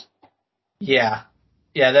Dunkaroos. Yeah.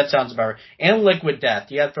 Yeah, that sounds about right. And Liquid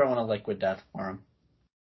Death. You got to throw in a Liquid Death for him.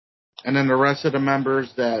 And then the rest of the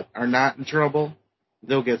members that are not in trouble,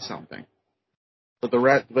 they'll get something.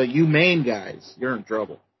 But you main guys, you're in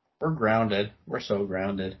trouble. We're grounded. We're so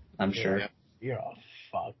grounded, I'm sure. Yeah. You're all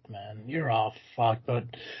fucked, man. You're all fucked. But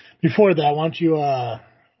before that, why don't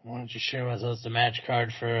you share with us the match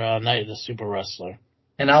card for Night of the Super Wrestler?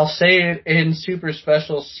 And I'll say it in super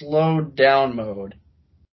special slowed down mode.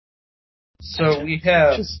 So we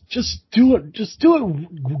have just do it. Just do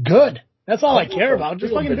it good. That's all I care about.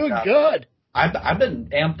 Just fucking do it good. I've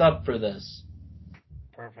been amped up for this.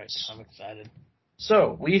 Perfect. I'm excited.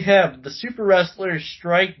 So we have the Super Wrestlers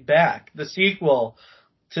Strike Back, the sequel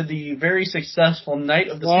to the very successful Night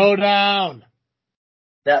of the Slow down.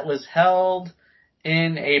 That was held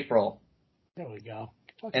in April. There we go.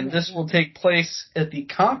 And this will take place at the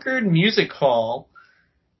Concord Music Hall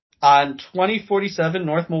on 2047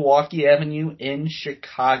 North Milwaukee Avenue in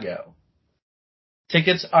Chicago.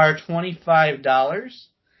 Tickets are $25,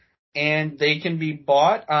 and they can be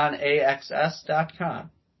bought on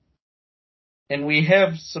AXS.com. And we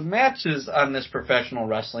have some matches on this professional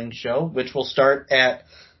wrestling show, which will start at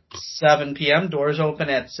 7 p.m. Doors open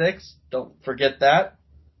at 6. Don't forget that.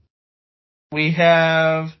 We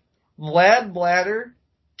have Vlad Bladder,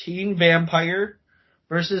 Teen Vampire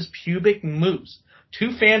versus Pubic Moose.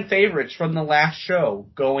 2 fan favorites from the last show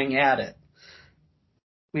going at it.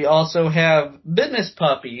 We also have Business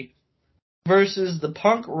Puppy versus the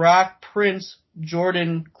punk rock prince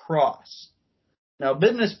Jordan Cross. Now,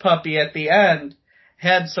 Business Puppy at the end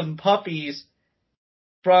had some puppies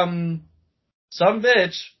from some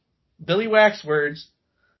bitch, Billy Waxwords,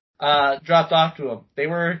 dropped off to him. They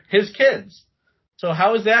were his kids. So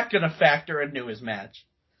how is that going to factor into his match?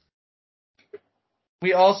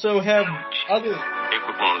 We also have other...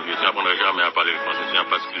 Écoute-moi, je n'apprendrai jamais à parler le français. C'est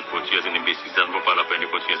parce qu'il faut. Tu es un imbécile. Ça ne vaut pas la peine de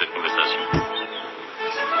continuer cette conversation.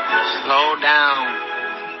 Slow down.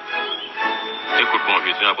 Écoute-moi,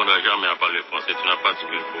 je n'apprendrai jamais à parler le français. Tu n'as pas ce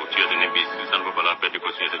qu'il faut. Tu es un imbécile. Ça ne vaut pas la peine de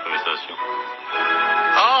continuer cette conversation.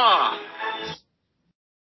 Ah!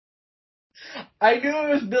 I knew it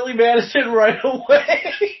was Billy Madison right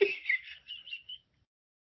away.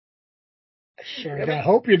 Sure, I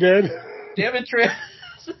hope you did. Damn it, Travis.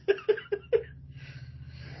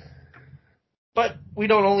 But we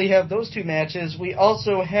don't only have those 2 matches. We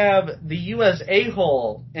also have the U.S.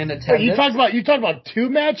 A-Hole in attendance. Wait, you talked about 2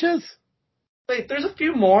 matches? Wait, there's a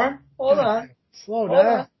few more. Hold on. Slow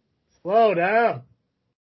down.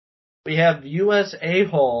 We have U.S.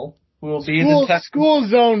 A-Hole, who will be in the school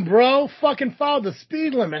zone, bro. Fucking follow the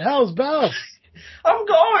speed limit. Hell's bells. I'm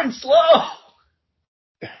going slow.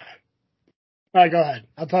 All right, go ahead.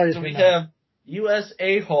 I'll tell you. So we have U.S.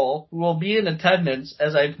 A-Hole, who will be in attendance,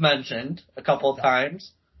 as I've mentioned a couple of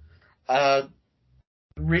times.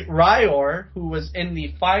 Ryor, who was in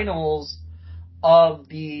the finals of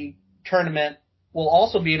the tournament, will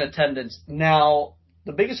also be in attendance. Now,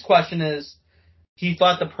 the biggest question is, he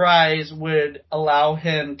thought the prize would allow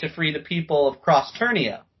him to free the people of Cross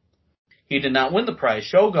Turnia. He did not win the prize.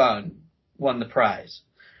 Shogun won the prize.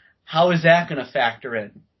 How is that going to factor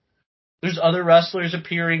in? There's other wrestlers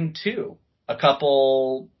appearing too. A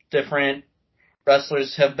couple different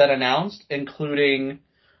wrestlers have been announced, including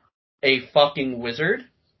a fucking wizard,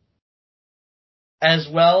 as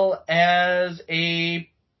well as a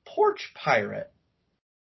porch pirate.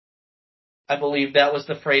 I believe that was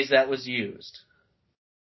the phrase that was used.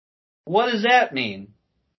 What does that mean?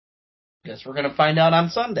 Guess we're going to find out on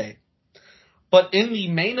Sunday. But in the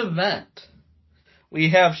main event,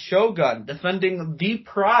 we have Shogun defending the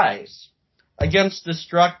prize against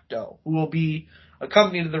Destructo, who will be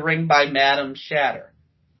accompanied to the ring by Madam Shatter.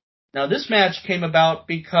 Now, this match came about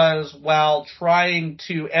because while trying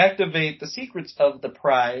to activate the secrets of the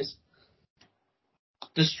prize,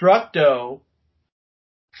 Destructo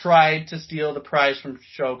tried to steal the prize from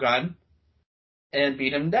Shogun and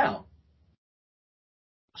beat him down.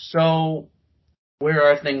 So, where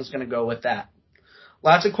are things going to go with that?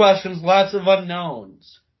 Lots of questions, lots of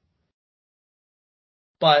unknowns.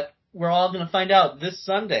 But we're all going to find out this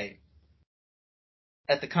Sunday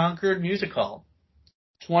at the Concord Music Hall,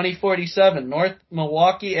 2047 North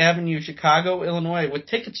Milwaukee Avenue, Chicago, Illinois, with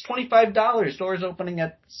tickets $25, doors opening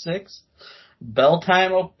at 6, bell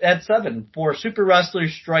time at 7 for Super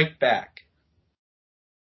Wrestlers Strike Back.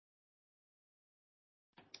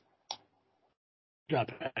 Drop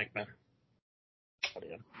back, man.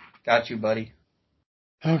 Got you, buddy.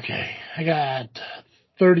 Okay, I got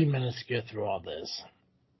 30 minutes to get through all this.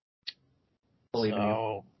 Believe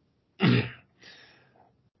so,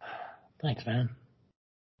 thanks, man.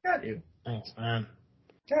 Got you. Thanks, man.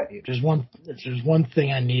 Got you. If there's one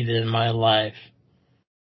thing I needed in my life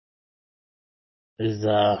is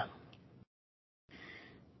the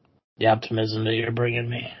optimism that you're bringing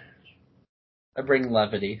me. I bring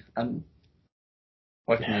levity.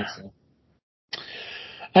 What can I say?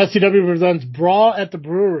 SCW presents Brawl at the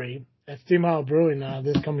Brewery at Steam Hollow Brewing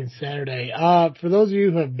this coming Saturday. For those of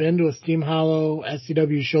you who have been to a Steam Hollow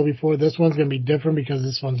SCW show before, this one's going to be different because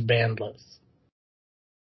this one's bandless.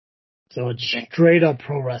 So it's straight up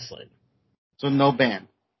pro wrestling. So no band.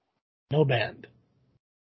 No band.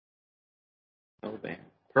 No band.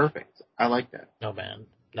 Perfect. I like that. No band.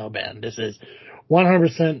 No band. This is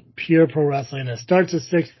 100% pure pro wrestling. It starts at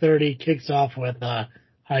 6:30, kicks off with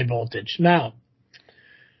high voltage. Now,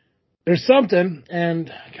 there's something,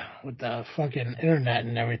 and with the fucking internet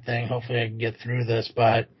and everything, hopefully I can get through this,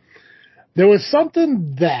 but there was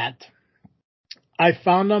something that I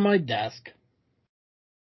found on my desk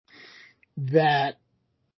that,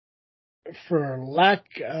 for lack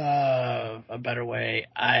of a better way,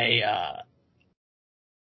 I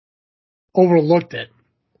overlooked it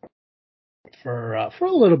for a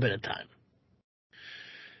little bit of time.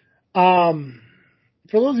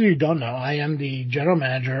 For those of you who don't know, I am the general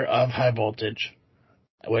manager of High Voltage,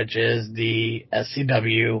 which is the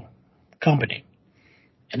SCW company.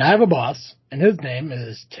 And I have a boss, and his name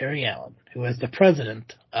is Terry Allen, who is the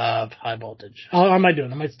president of High Voltage. How am I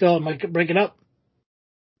doing? Am I breaking up?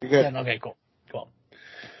 You're good. Okay, cool.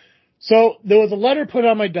 So there was a letter put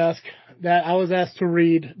on my desk that I was asked to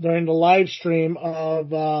read during the live stream of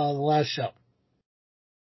the last show.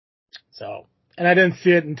 So, and I didn't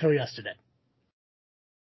see it until yesterday.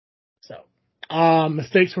 So,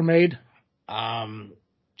 mistakes were made. I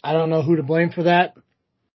don't know who to blame for that.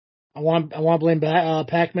 I want to blame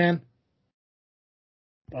Pac-Man,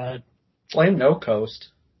 but Blame No Coast.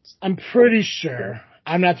 I'm pretty sure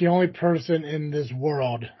I'm not the only person in this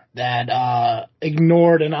world that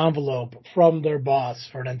ignored an envelope from their boss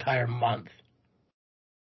for an entire month.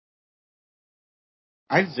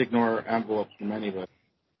 I just ignore envelopes from anybody.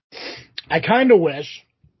 I kind of wish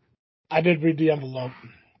I did read the envelope,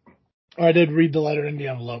 or I did read the letter in the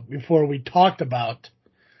envelope before we talked about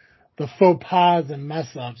the faux pas and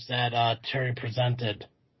mess-ups that Terry presented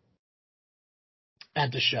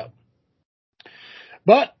at the show.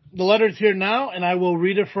 But the letter's here now, and I will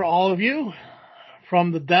read it for all of you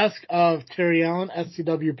from the desk of Terry Allen,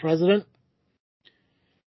 SCW president.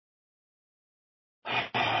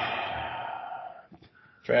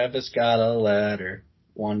 Travis got a letter.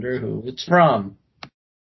 Wonder who it's from.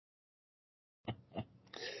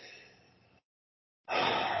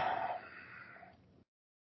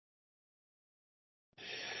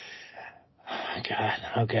 God,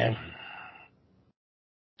 okay.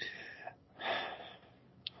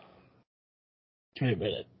 Give me a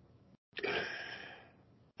minute.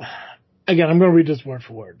 Again, I'm going to read this word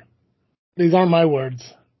for word. These aren't my words.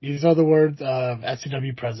 These are the words of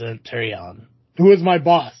SCW President Terry Allen, who is my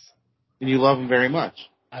boss. And you love him very much.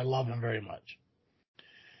 I love him very much.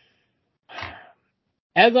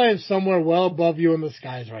 As I am somewhere well above you in the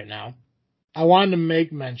skies right now, I wanted to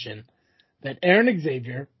make mention that Aaron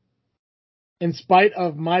Xavier, in spite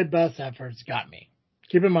of my best efforts, got me.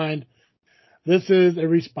 Keep in mind, this is a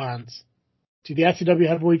response to the SCW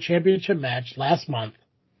Heavyweight Championship match last month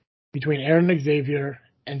between Aaron Xavier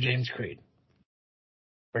and James Creed,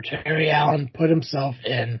 where Terry Allen put himself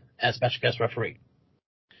in as special guest referee.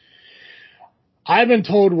 I've been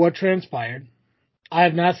told what transpired. I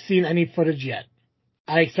have not seen any footage yet.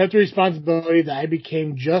 I accept the responsibility that I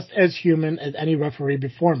became just as human as any referee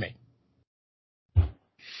before me.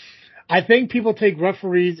 I think people take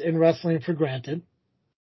referees in wrestling for granted.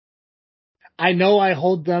 I know I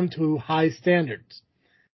hold them to high standards.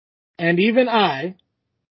 And even I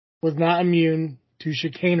was not immune to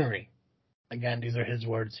chicanery. Again, these are his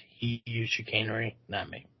words. He used chicanery, not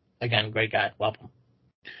me. Again, great guy. Welcome.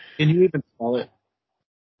 Can you even spell it?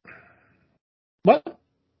 What?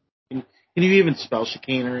 Can you even spell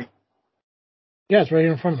chicanery? Yeah, it's right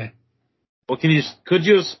here in front of me. Well, could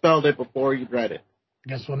you have spelled it before you read it?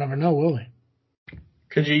 Guess we'll never know, will we?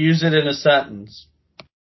 Could you use it in a sentence?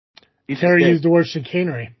 Terry used the word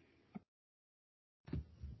chicanery.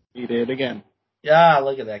 He did again. Yeah,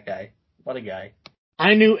 look at that guy. What a guy.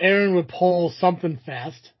 I knew Aaron would pull something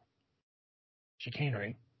fast.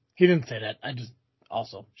 Chicanery. He didn't say that.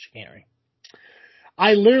 Also chicanery.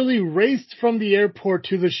 I literally raced from the airport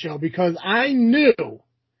to the show because I knew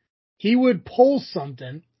he would pull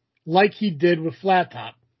something like he did with Flat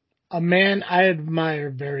Top, a man I admire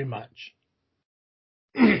very much.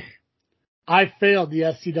 I failed the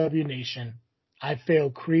SCW Nation. I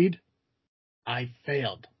failed Creed. I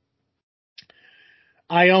failed.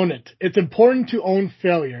 I own it. It's important to own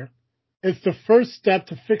failure. It's the first step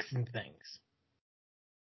to fixing things.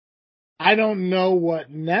 I don't know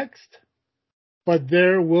what next, but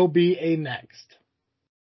there will be a next.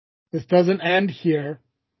 This doesn't end here.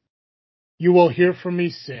 You will hear from me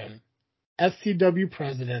soon. SCW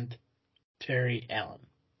President Terry Allen.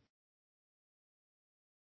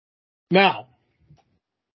 Now,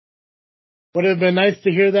 would it have been nice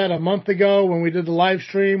to hear that a month ago when we did the live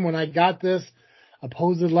stream, when I got this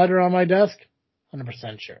opposed letter on my desk?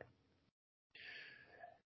 100% sure.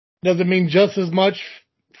 Does it mean just as much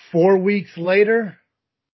 4 weeks later?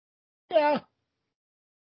 Yeah.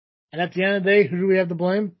 And at the end of the day, who do we have to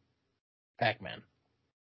blame? Pac-Man.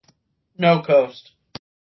 No coast.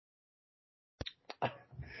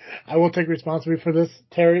 I will take responsibility for this,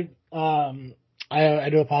 Terry. I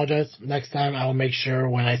do apologize. Next time I will make sure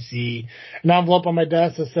when I see an envelope on my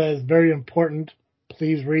desk that says very important,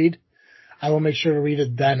 please read, I will make sure to read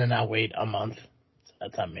it then and not wait a month. So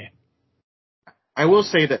that's on me. I will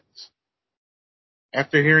say this.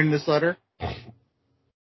 After hearing this letter,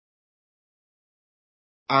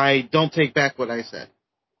 I don't take back what I said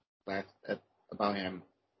about him.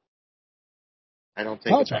 I don't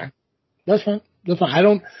take it back. That's fine. That's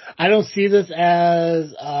fine. I don't see this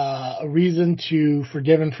as a reason to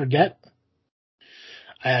forgive and forget.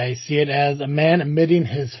 I see it as a man admitting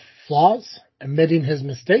his flaws, admitting his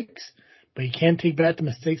mistakes, but he can't take back the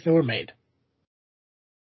mistakes that were made.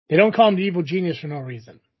 They don't call him the evil genius for no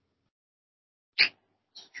reason.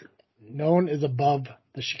 It's true. No one is above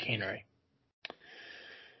the chicanery.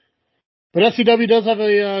 But SCW does have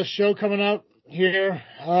a show coming out here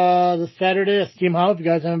this Saturday at Steam House. If you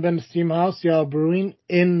guys haven't been to Steam House, y'all Brewing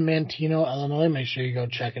in Manteno, Illinois, make sure you go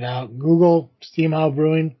check it out. Google Steam House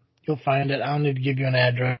Brewing. You'll find it. I don't need to give you an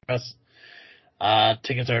address.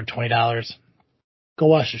 Tickets are $20. Go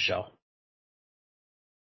watch the show.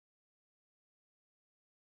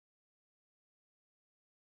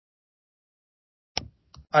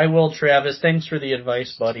 I will, Travis. Thanks for the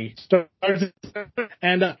advice, buddy.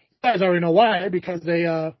 And you guys already know why, because they,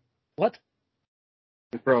 what?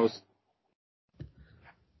 The pros.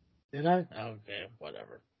 Did I? Okay,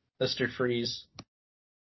 whatever. Mr. Freeze.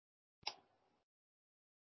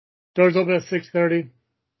 Doors open at 6:30.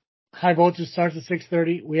 High voltage starts at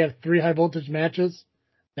 6:30. We have 3 high voltage matches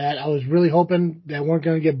that I was really hoping that weren't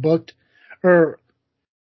going to get booked or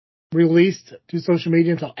released to social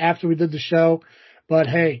media until after we did the show. But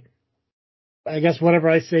hey, I guess whatever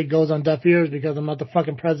I say goes on deaf ears because I'm not the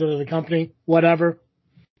fucking president of the company. Whatever.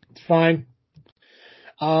 It's fine.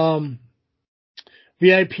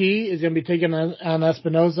 VIP is going to be taking on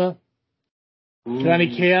Espinoza.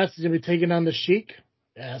 Johnny Chaos is going to be taking on the Sheik.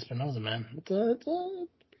 Yeah, Espinoza, man. It's a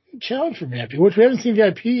challenge for VIP, which we haven't seen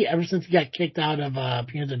VIP ever since he got kicked out of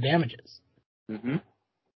Punitive Damages. Mm-hmm.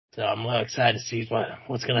 So I'm a little excited to see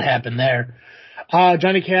what's going to happen there.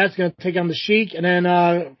 Johnny Chaos is going to take on the Sheik, and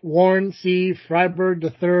then Warren C. Freiberg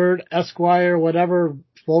III, Esquire, whatever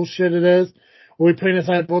bullshit it is, will be putting his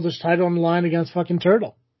high voltage title on the line against fucking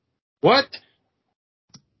Turtle. What?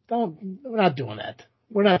 We're not doing that.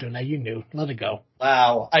 We're not doing that. You knew. Let it go.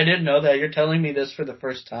 Wow. I didn't know that. You're telling me this for the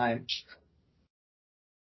first time.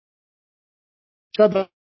 Shut the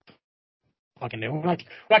fucking name. We're not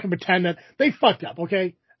going to pretend that they fucked up,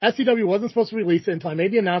 okay? SCW wasn't supposed to release it until I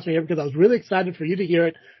made the announcement here because I was really excited for you to hear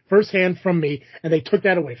it firsthand from me, and they took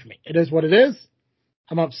that away from me. It is what it is.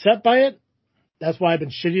 I'm upset by it. That's why I've been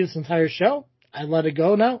shitty this entire show. I let it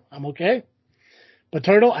go now. I'm okay. But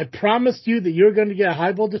Turtle, I promised you that you're going to get a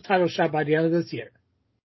high voltage title shot by the end of this year.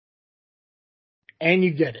 And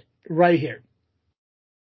you get it right here.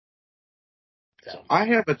 So I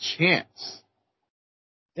have a chance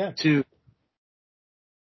yeah. to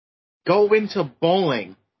go into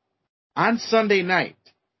bowling on Sunday night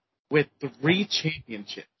with 3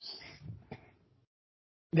 championships.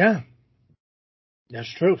 Yeah.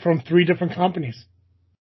 That's true. From 3 different companies.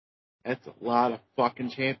 That's a lot of fucking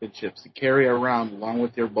championships to carry around along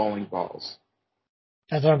with your bowling balls.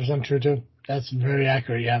 That's 100% true, too. That's very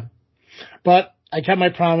accurate, yeah. But I kept my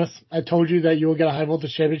promise. I told you that you will get a high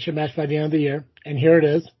voltage championship match by the end of the year. And here it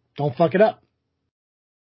is. Don't fuck it up.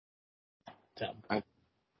 So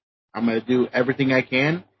I'm going to do everything I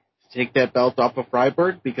can to take that belt off of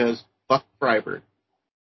Freiberg because fuck Freiberg.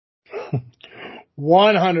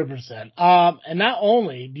 100%. And not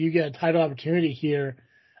only do you get a title opportunity here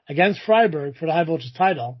against Freiberg for the high voltage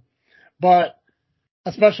title, but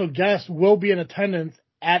a special guest will be in attendance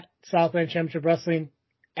at Southland Championship Wrestling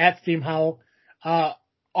at Steam House.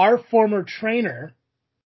 Our former trainer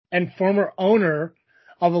and former owner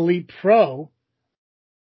of Elite Pro,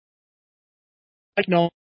 Mike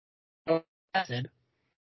Nolan,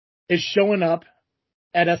 is showing up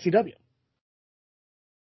at SCW.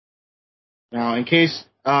 Now, in case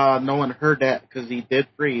no one heard that, because he did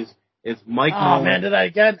freeze, it's Mike Oh, Nolan. man, did I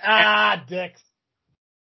again? Dicks.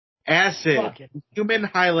 Acid Human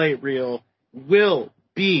Highlight Reel will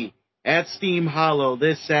be at Steam Hollow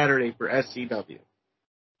this Saturday for SCW.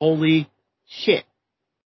 Holy shit.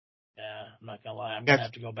 Yeah, I'm not going to lie. I'm going to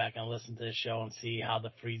have to go back and listen to this show and see how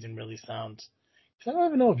the freezing really sounds. I don't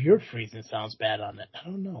even know if your freezing sounds bad on it. I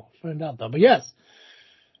don't know. Find out, though. But yes,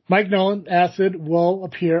 Mike Nolan, Acid, will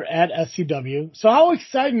appear at SCW. So how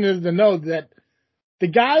exciting is it to know that the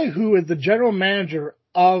guy who is the general manager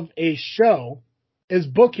of a show is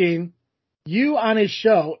booking you on his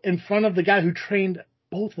show in front of the guy who trained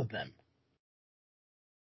both of them?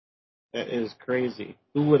 That is crazy.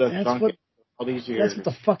 Who would have thunk it all these years? That's what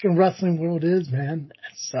the fucking wrestling world is, man.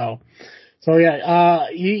 So yeah,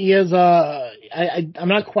 he is. I'm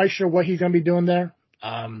not quite sure what he's going to be doing there,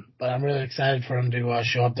 but I'm really excited for him to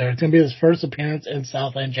show up there. It's going to be his first appearance in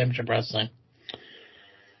Southland Championship Wrestling.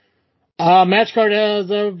 Match card as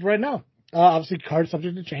of right now. Obviously, card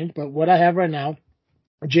subject to change, but what I have right now,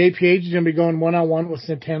 JPH is going to be going one-on-one with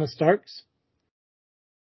Santana Starks.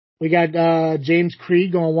 We got James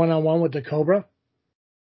Creed going one-on-one with the Cobra.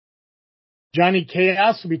 Johnny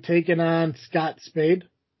Chaos will be taking on Scott Spade.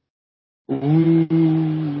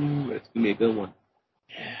 Ooh, that's going to be a good one.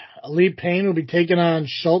 Yeah. Elite Pain will be taking on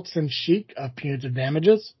Schultz and Sheik of Punitive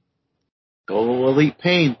Damages. Go Elite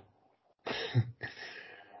Pain.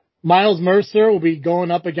 Miles Mercer will be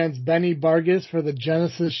going up against Benny Vargas for the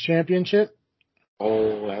Genesis Championship.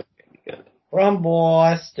 Oh, that's going to be good. From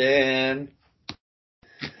Boston.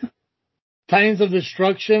 Titans of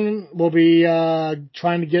Destruction will be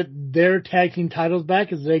trying to get their tag team titles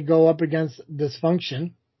back as they go up against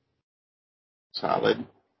Dysfunction. Solid.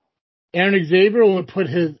 Aaron Xavier will put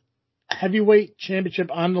his heavyweight championship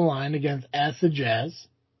on the line against Acid Jazz.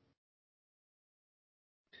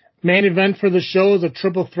 Main event for the show is a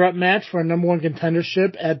triple threat match for a number one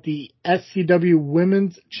contendership at the SCW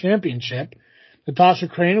Women's Championship. Natasha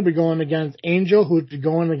Crane will be going against Angel, who will be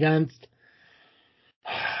going against...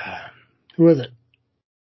 Who is it?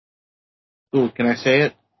 Ooh, can I say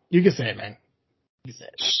it? You can say it, man. You can say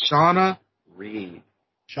it. Shauna Reed.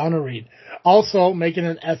 Shauna Reed. Also making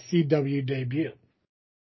an SCW debut.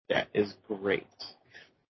 That is great.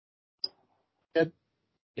 Yep.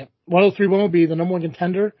 1031 will be the number one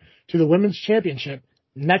contender to the Women's Championship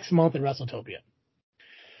next month at WrestleTopia.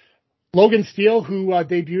 Logan Steele, who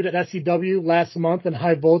debuted at SCW last month in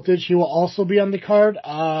High Voltage, he will also be on the card.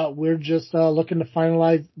 We're just looking to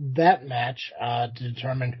finalize that match to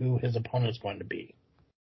determine who his opponent is going to be.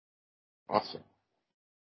 Awesome.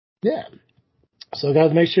 Yeah. So,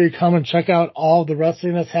 guys, make sure you come and check out all the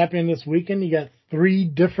wrestling that's happening this weekend. You got 3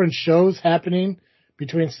 different shows happening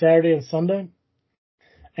between Saturday and Sunday.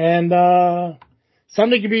 And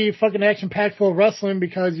Sunday can be fucking action-packed full of wrestling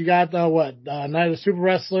because you got, Night of the Super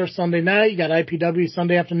Wrestler Sunday night, you got IPW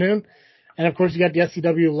Sunday afternoon, and, of course, you got the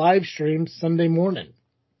SCW live stream Sunday morning.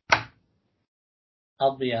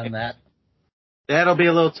 I'll be on that. That'll be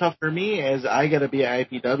a little tough for me as I got to be at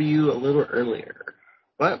IPW a little earlier.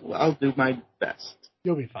 But I'll do my best.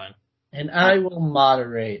 You'll be fine. And I will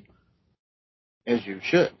moderate. As you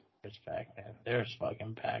should. There's Pac-Man. There's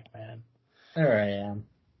fucking Pac-Man. There I am.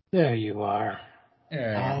 There you are.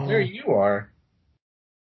 There I am. There you are.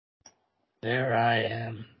 There I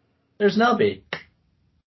am. There's Nubby.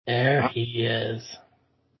 There he is.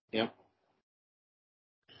 Yep.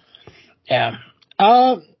 Yeah.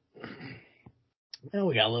 Well,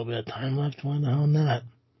 we got a little bit of time left. Why the hell not?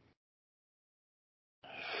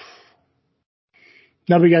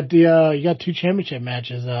 Now we got the you got 2 championship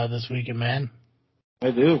matches this weekend, man.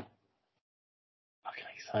 I do. Fucking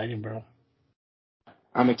exciting, bro.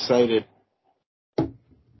 I'm excited.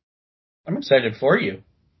 I'm excited for you.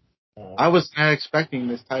 I was not expecting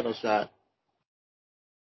this title shot.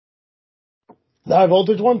 The High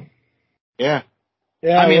Voltage one? Yeah.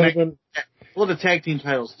 Yeah, I mean, well, the tag team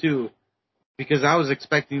titles too, because I was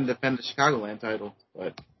expecting to defend the Chicagoland title,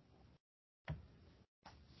 but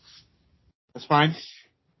that's fine.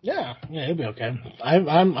 Yeah, it'll be okay.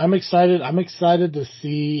 I'm excited. I'm excited to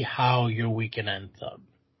see how your weekend ends up.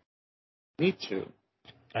 Me too.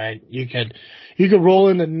 All right, you could roll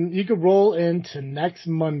into next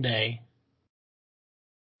Monday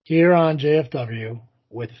here on JFW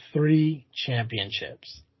with 3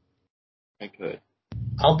 championships. I could.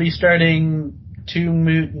 I'll be starting 2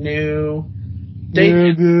 new Day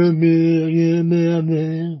 2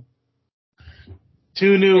 new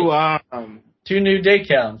 2 new day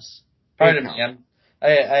counts. Pardon Day me.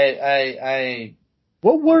 I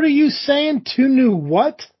What word are you saying? 2 new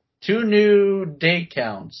what? 2 new day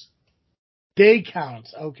counts. Day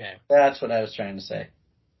counts. Okay. That's what I was trying to say.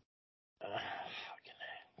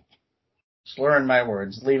 Slurring my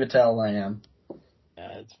words. Leave it to LAM.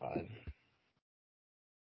 Yeah, it's fine.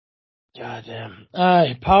 Goddamn.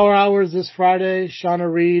 Alright, Power Hours this Friday.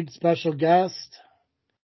 Shauna Reed, special guest.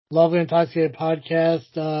 Lovely Intoxicated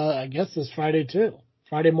Podcast, I guess this Friday too.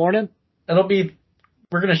 Friday morning? We're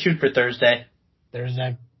going to shoot for Thursday.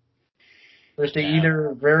 Thursday.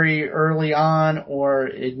 Either very early on or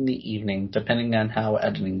in the evening, depending on how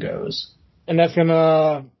editing goes. And that's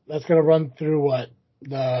gonna run through what?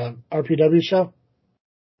 The RPW show?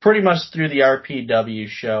 Pretty much through the RPW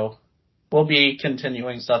show. We'll be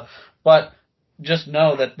continuing stuff. But just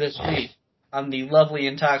know that this week, on the Lovely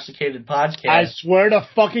Intoxicated Podcast... I swear to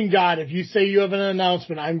fucking God, if you say you have an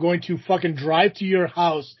announcement, I'm going to fucking drive to your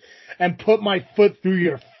house and put my foot through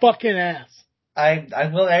your fucking ass. I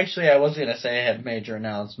was going to say I had a major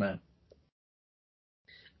announcement.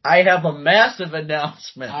 I have a massive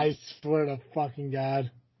announcement. I swear to fucking God.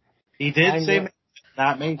 He did say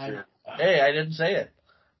not major. Hey, I didn't say it.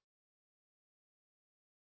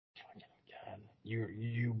 God,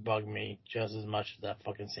 you bug me just as much as that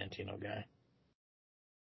fucking Santino guy.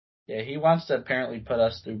 Yeah, he wants to apparently put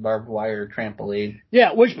us through barbed wire trampoline.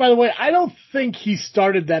 Yeah, which, by the way, I don't think he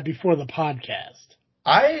started that before the podcast.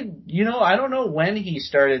 I don't know when he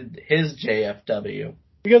started his JFW.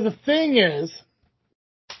 Because the thing is,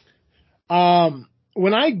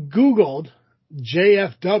 when I Googled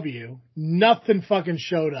JFW, nothing fucking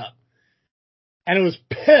showed up. And I was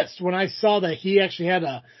pissed when I saw that he actually had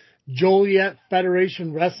a Joliet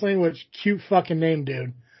Federation Wrestling, which cute fucking name,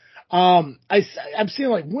 dude. I'm seeing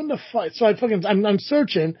like, when the fuck, so I'm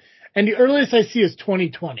searching, and the earliest I see is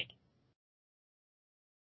 2020.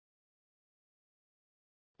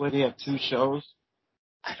 What, do you have 2 shows?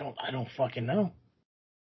 I don't fucking know.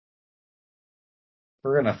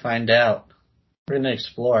 We're gonna find out. We're gonna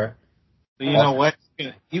explore. But you know what?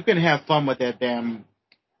 You can have fun with that damn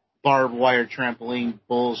barbed wire trampoline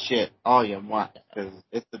bullshit all you want, because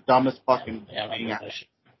it's the dumbest fucking thing.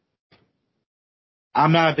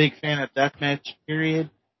 I'm not a big fan of deathmatch, period,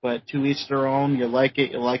 but to each their own. You like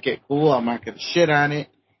it, cool. I'm not gonna shit on it,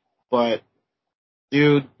 but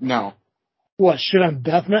dude, no. What, shit on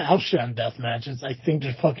deathmatch? I'll shit on deathmatches. I think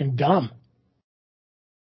they're fucking dumb.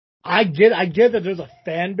 I get that there's a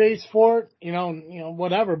fan base for it, you know,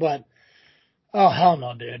 whatever, but oh hell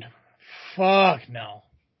no, dude. Fuck no.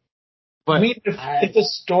 But I mean, if the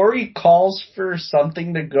story calls for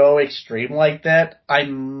something to go extreme like that, I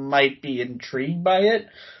might be intrigued by it,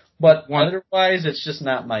 but otherwise, it's just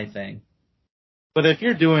not my thing. But if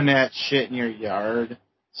you're doing that shit in your yard,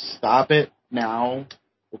 stop it now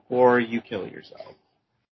before you kill yourself.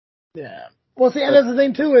 Yeah. Well, see, and that's the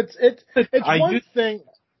thing too. It's one thing.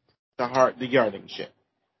 The yarding shit,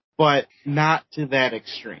 but not to that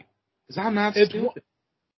extreme. Because I'm not stupid.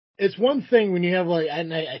 It's one thing when you have like,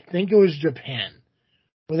 and I think it was Japan,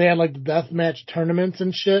 where they had like the deathmatch tournaments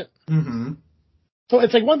and shit. Mm-hmm. So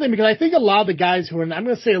it's like one thing, because I think a lot of the guys who are, and I'm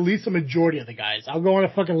going to say at least the majority of the guys, I'll go on a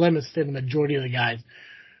fucking limb and say the majority of the guys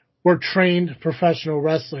were trained professional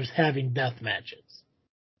wrestlers having death matches.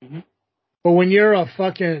 Mm-hmm. But when you're a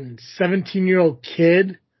fucking 17-year-old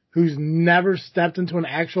kid who's never stepped into an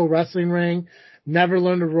actual wrestling ring, never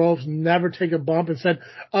learned the ropes, never take a bump, and said,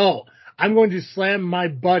 oh, I'm going to slam my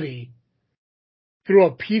buddy through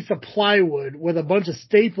a piece of plywood with a bunch of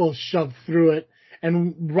staples shoved through it,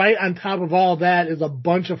 and right on top of all that is a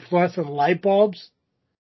bunch of fluorescent light bulbs.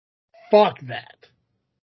 Fuck that.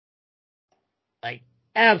 Like,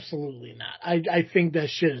 absolutely not. I think that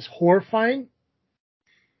shit is horrifying.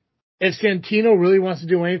 If Santino really wants to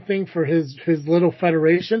do anything for his little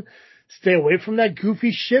federation, stay away from that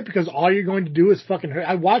goofy shit, because all you're going to do is fucking hurt.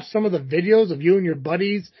 I watched some of the videos of you and your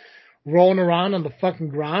buddies rolling around on the fucking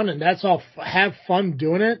ground, and that's all. Have fun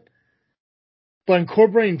doing it. But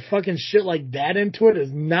incorporating fucking shit like that into it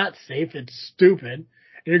is not safe. It's stupid. And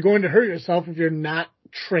you're going to hurt yourself if you're not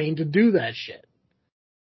trained to do that shit.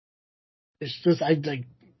 It's just, I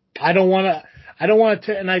don't want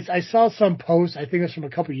to, and I saw some posts, I think it was from a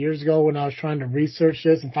couple years ago when I was trying to research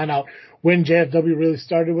this and find out when JFW really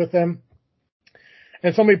started with him.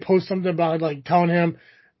 And somebody posted something about like telling him,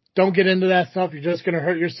 don't get into that stuff, you're just going to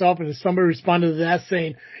hurt yourself. And somebody responded to that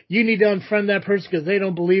saying, you need to unfriend that person because they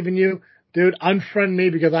don't believe in you. Dude, unfriend me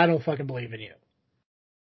because I don't fucking believe in you.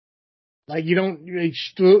 Like,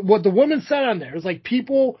 what the woman said on there is like,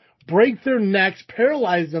 people break their necks,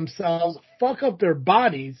 paralyze themselves, fuck up their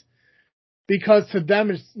bodies because to them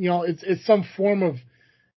it's some form of,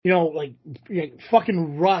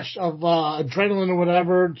 fucking rush of adrenaline or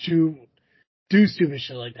whatever to do stupid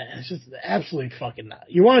shit like that. It's just absolutely fucking not.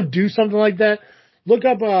 You want to do something like that? Look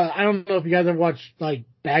up, I don't know if you guys ever watched, like,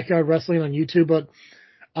 Backyard Wrestling on YouTube, but,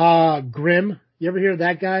 Grimm. You ever hear of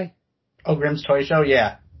that guy? Oh, Grimm's Toy Show?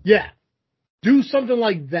 Yeah. Yeah. Do something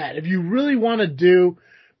like that. If you really want to do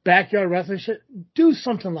backyard wrestling shit, do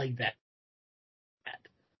something like that.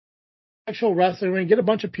 Actual wrestling ring, get a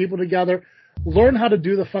bunch of people together, learn how to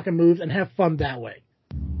do the fucking moves, and have fun that way.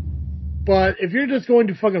 But if you're just going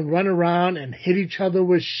to fucking run around and hit each other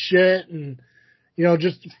with shit and, you know,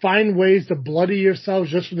 just find ways to bloody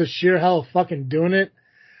yourselves just for the sheer hell of fucking doing it,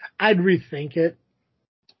 I'd rethink it.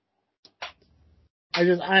 I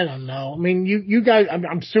don't know. I mean, you guys,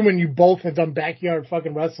 I'm assuming you both have done backyard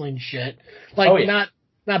fucking wrestling shit. Like, Oh, yeah.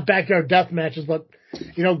 not backyard death matches, but,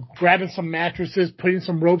 you know, grabbing some mattresses, putting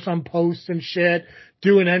some ropes on posts and shit,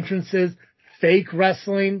 doing entrances, fake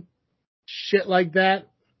wrestling, shit like that.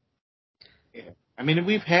 Yeah. I mean,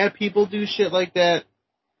 we've had people do shit like that,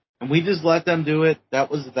 and we just let them do it. That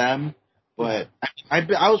was them. But I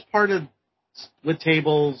was part of, with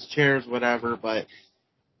tables, chairs, whatever, but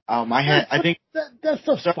I think that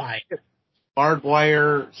stuff's fine. barbed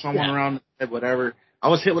wire, someone around the head, whatever. I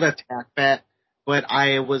was hit with a tack bat, but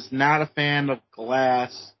I was not a fan of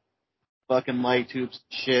glass, fucking light tubes,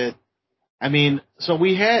 shit. I mean, so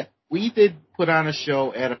we did put on a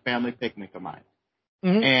show at a family picnic of mine.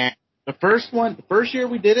 Mm-hmm. And the first year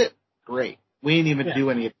we did it, great. We didn't even do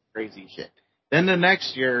any of the crazy shit. Then the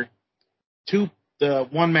next year, the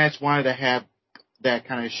one match wanted to have that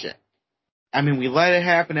kind of shit. I mean, we let it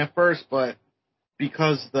happen at first, but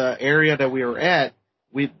because the area that we were at,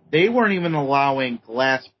 they weren't even allowing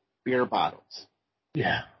glass beer bottles.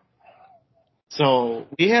 Yeah. So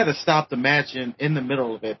we had to stop the match in the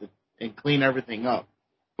middle of it and clean everything up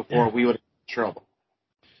before we would get in trouble.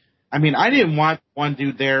 I mean, I didn't want one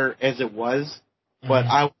dude there as it was, but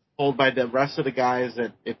I was told by the rest of the guys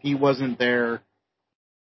that if he wasn't there,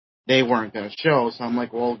 they weren't going to show. So I'm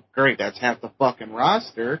like, well, great, that's half the fucking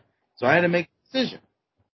roster. So I had to make a decision.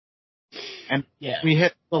 And we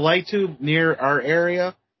hit the light tube near our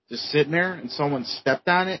area, just sitting there, and someone stepped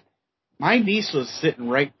on it. My niece was sitting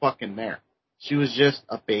right fucking there. She was just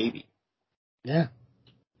a baby. Yeah.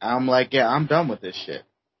 I'm like, yeah, I'm done with this shit.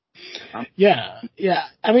 Yeah.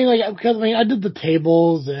 I mean, like, because I did the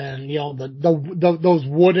tables and, you know, those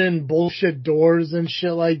wooden bullshit doors and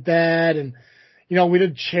shit like that, and, you know, we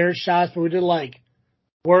did chair shots, but we did like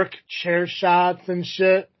work chair shots and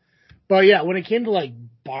shit. But yeah, when it came to like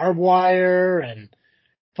barbed wire and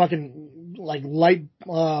fucking like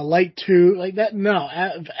light tube like that, no,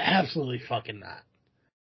 absolutely fucking not.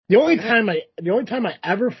 The only time I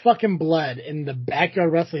ever fucking bled in the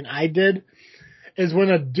backyard wrestling I did is when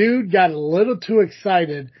a dude got a little too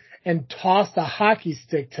excited and tossed a hockey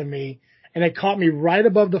stick to me, and it caught me right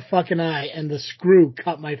above the fucking eye, and the screw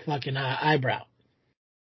cut my fucking eyebrow.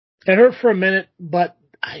 It hurt for a minute, but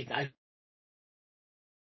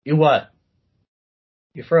You what?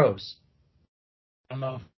 You froze. I don't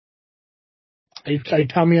know. Are you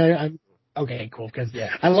telling me I'm okay? Cool. Because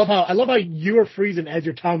I love how you are freezing as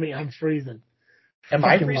you're telling me I'm freezing. Am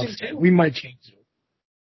I freezing too? We might change it.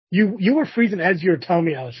 You were freezing as you were telling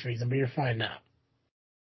me I was freezing, but you're fine now.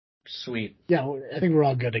 Sweet. Yeah, I think we're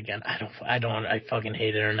all good again. I fucking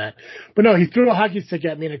hate internet. But no, he threw a hockey stick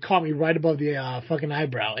at me and it caught me right above the fucking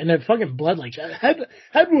eyebrow, and it fucking bled like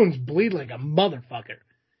head wounds bleed like a motherfucker,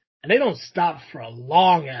 and they don't stop for a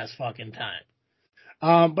long ass fucking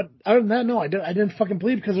time. But other than that, no, I didn't fucking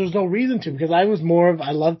bleed because there was no reason to, because I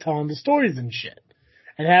love telling the stories and shit,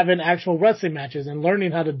 and having actual wrestling matches and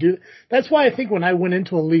learning how to do. That's why I think when I went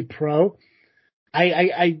into Elite Pro,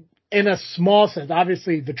 I in a small sense,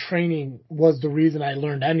 obviously the training was the reason I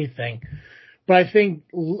learned anything, but I think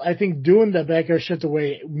doing the backyard shit the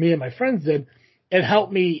way me and my friends did, it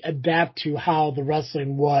helped me adapt to how the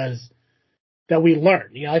wrestling was that we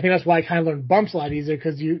learned. You know, I think that's why I kind of learned bumps a lot easier,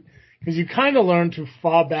 because you kind of learn to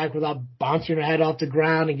fall back without bouncing your head off the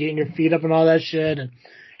ground and getting your feet up and all that shit, and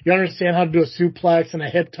you understand how to do a suplex and a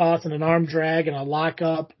hip toss and an arm drag and a lock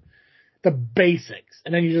up. The basics,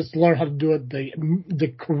 and then you just learn how to do it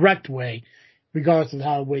the correct way, regardless of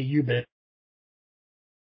how the way you've been.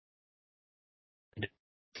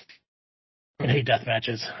 I hate death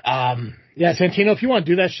matches. Yeah, Santino, if you want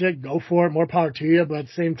to do that shit, go for it. More power to you. But at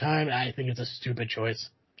the same time, I think it's a stupid choice.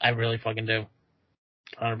 I really fucking do.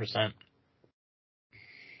 100%.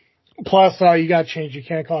 Plus, you got to change. You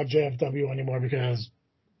can't call it JFW anymore because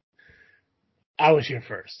I was here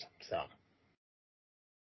first. So.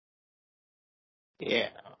 Yeah.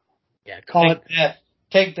 Yeah, call it.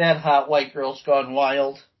 Take that, hot white girls gone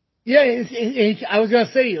wild. Yeah, I was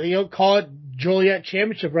gonna say, call it Joliet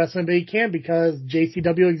Championship Wrestling, but he can't because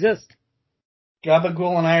JCW exists.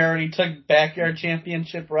 Gabagool and I already took Backyard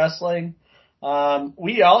Championship Wrestling.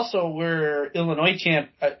 We also were Illinois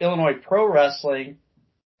Pro Wrestling,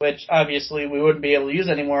 which obviously we wouldn't be able to use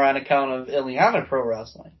anymore on account of Illinois Pro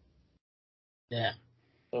Wrestling. Yeah.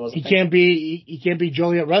 He can't be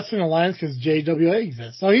Joliet Wrestling Alliance because JWA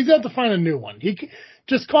exists. So he's got to find a new one.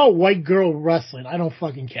 Just call it White Girl Wrestling. I don't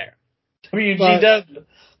fucking care. WGW.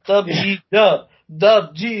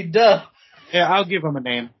 WGW. Yeah, I'll give him a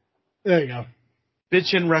name. There you go.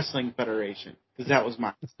 Bitchin' Wrestling Federation. Because that was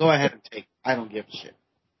mine. Go ahead and take it. I don't give a shit.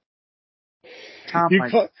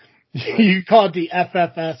 You call it the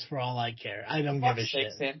FFS for all I care. I don't give a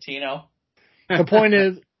shit. Santino. The point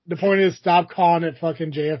is stop calling it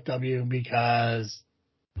fucking JFW because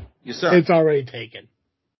you suck. It's already taken.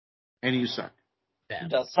 And you suck. Yeah. He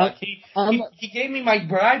does suck. He gave me my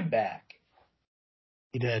bribe back.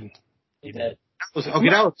 He did. That was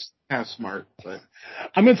kind of smart, but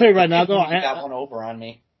I'm gonna tell you right now though, he got one over on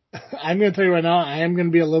me. I'm gonna tell you right now, I am gonna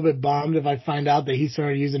be a little bit bummed if I find out that he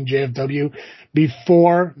started using JFW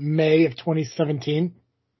before May of 2017.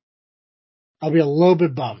 I'll be a little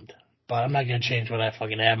bit bummed, but I'm not gonna change what I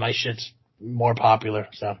fucking have. My shit's more popular,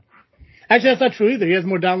 so. Actually, that's not true either. He has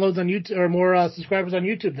more downloads on YouTube, or more subscribers on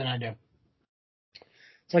YouTube than I do.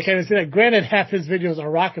 So I can't even say that. Granted, half his videos are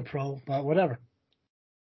Rocket Pro, but whatever.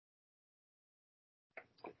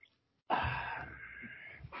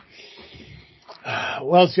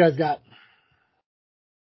 What else you guys got?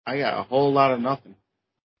 I got a whole lot of nothing.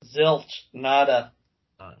 Zilch. Nada.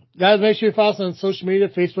 Guys, make sure you follow us on social media,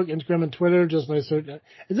 Facebook, Instagram, and Twitter. Just by search.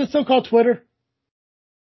 Is it still called Twitter?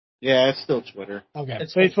 Yeah, it's still Twitter. Okay.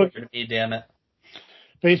 It's Facebook. Twitter to me, damn it.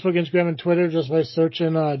 Facebook, Instagram, and Twitter just by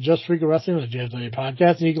searching Just Freakin' Wrestling with the JFiW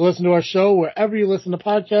Podcast. And you can listen to our show wherever you listen to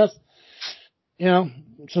podcasts. You know,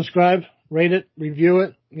 subscribe, rate it, review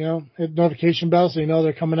it, you know, hit the notification bell so you know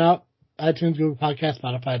they're coming out. iTunes, Google Podcasts,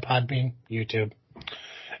 Spotify, Podbean, YouTube.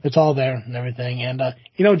 It's all there and everything. And,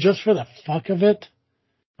 you know, just for the fuck of it,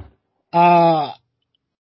 Freaknut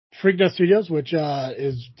Studios, which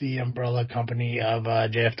is the umbrella company of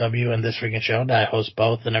JFW and This Freaking Show that I host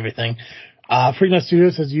both and everything. Freaknut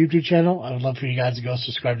Studios has a YouTube channel. I would love for you guys to go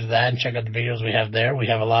subscribe to that and check out the videos we have there. We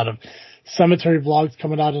have a lot of cemetery vlogs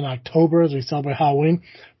coming out in October as we celebrate Halloween.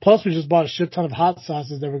 Plus, we just bought a shit ton of hot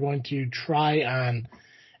sauces that we're going to try on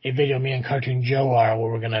a video me and Cartoon Joe are,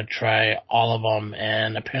 where we're going to try all of them,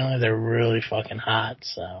 and apparently they're really fucking hot,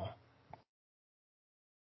 so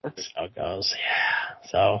that's how it goes. Yeah.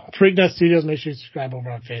 So, Freaknut Studios, make sure you subscribe over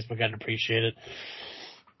on Facebook. I'd appreciate it.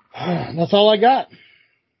 That's all I got.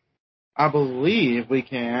 I believe we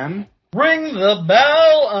can ring the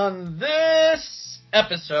bell on this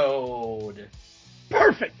episode.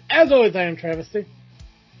 Perfect. As always, I am Travesty.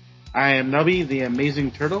 I am Nubby, the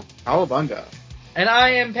Amazing Turtle. Cowabunga. And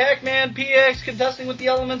I am Pac-Man PX, contesting with the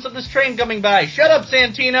elements of this train coming by. Shut up,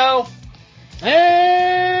 Santino!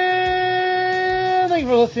 And thank you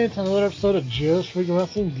for listening to another episode of Just Freakin'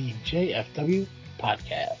 Wrestling, the JFW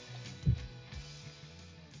Podcast.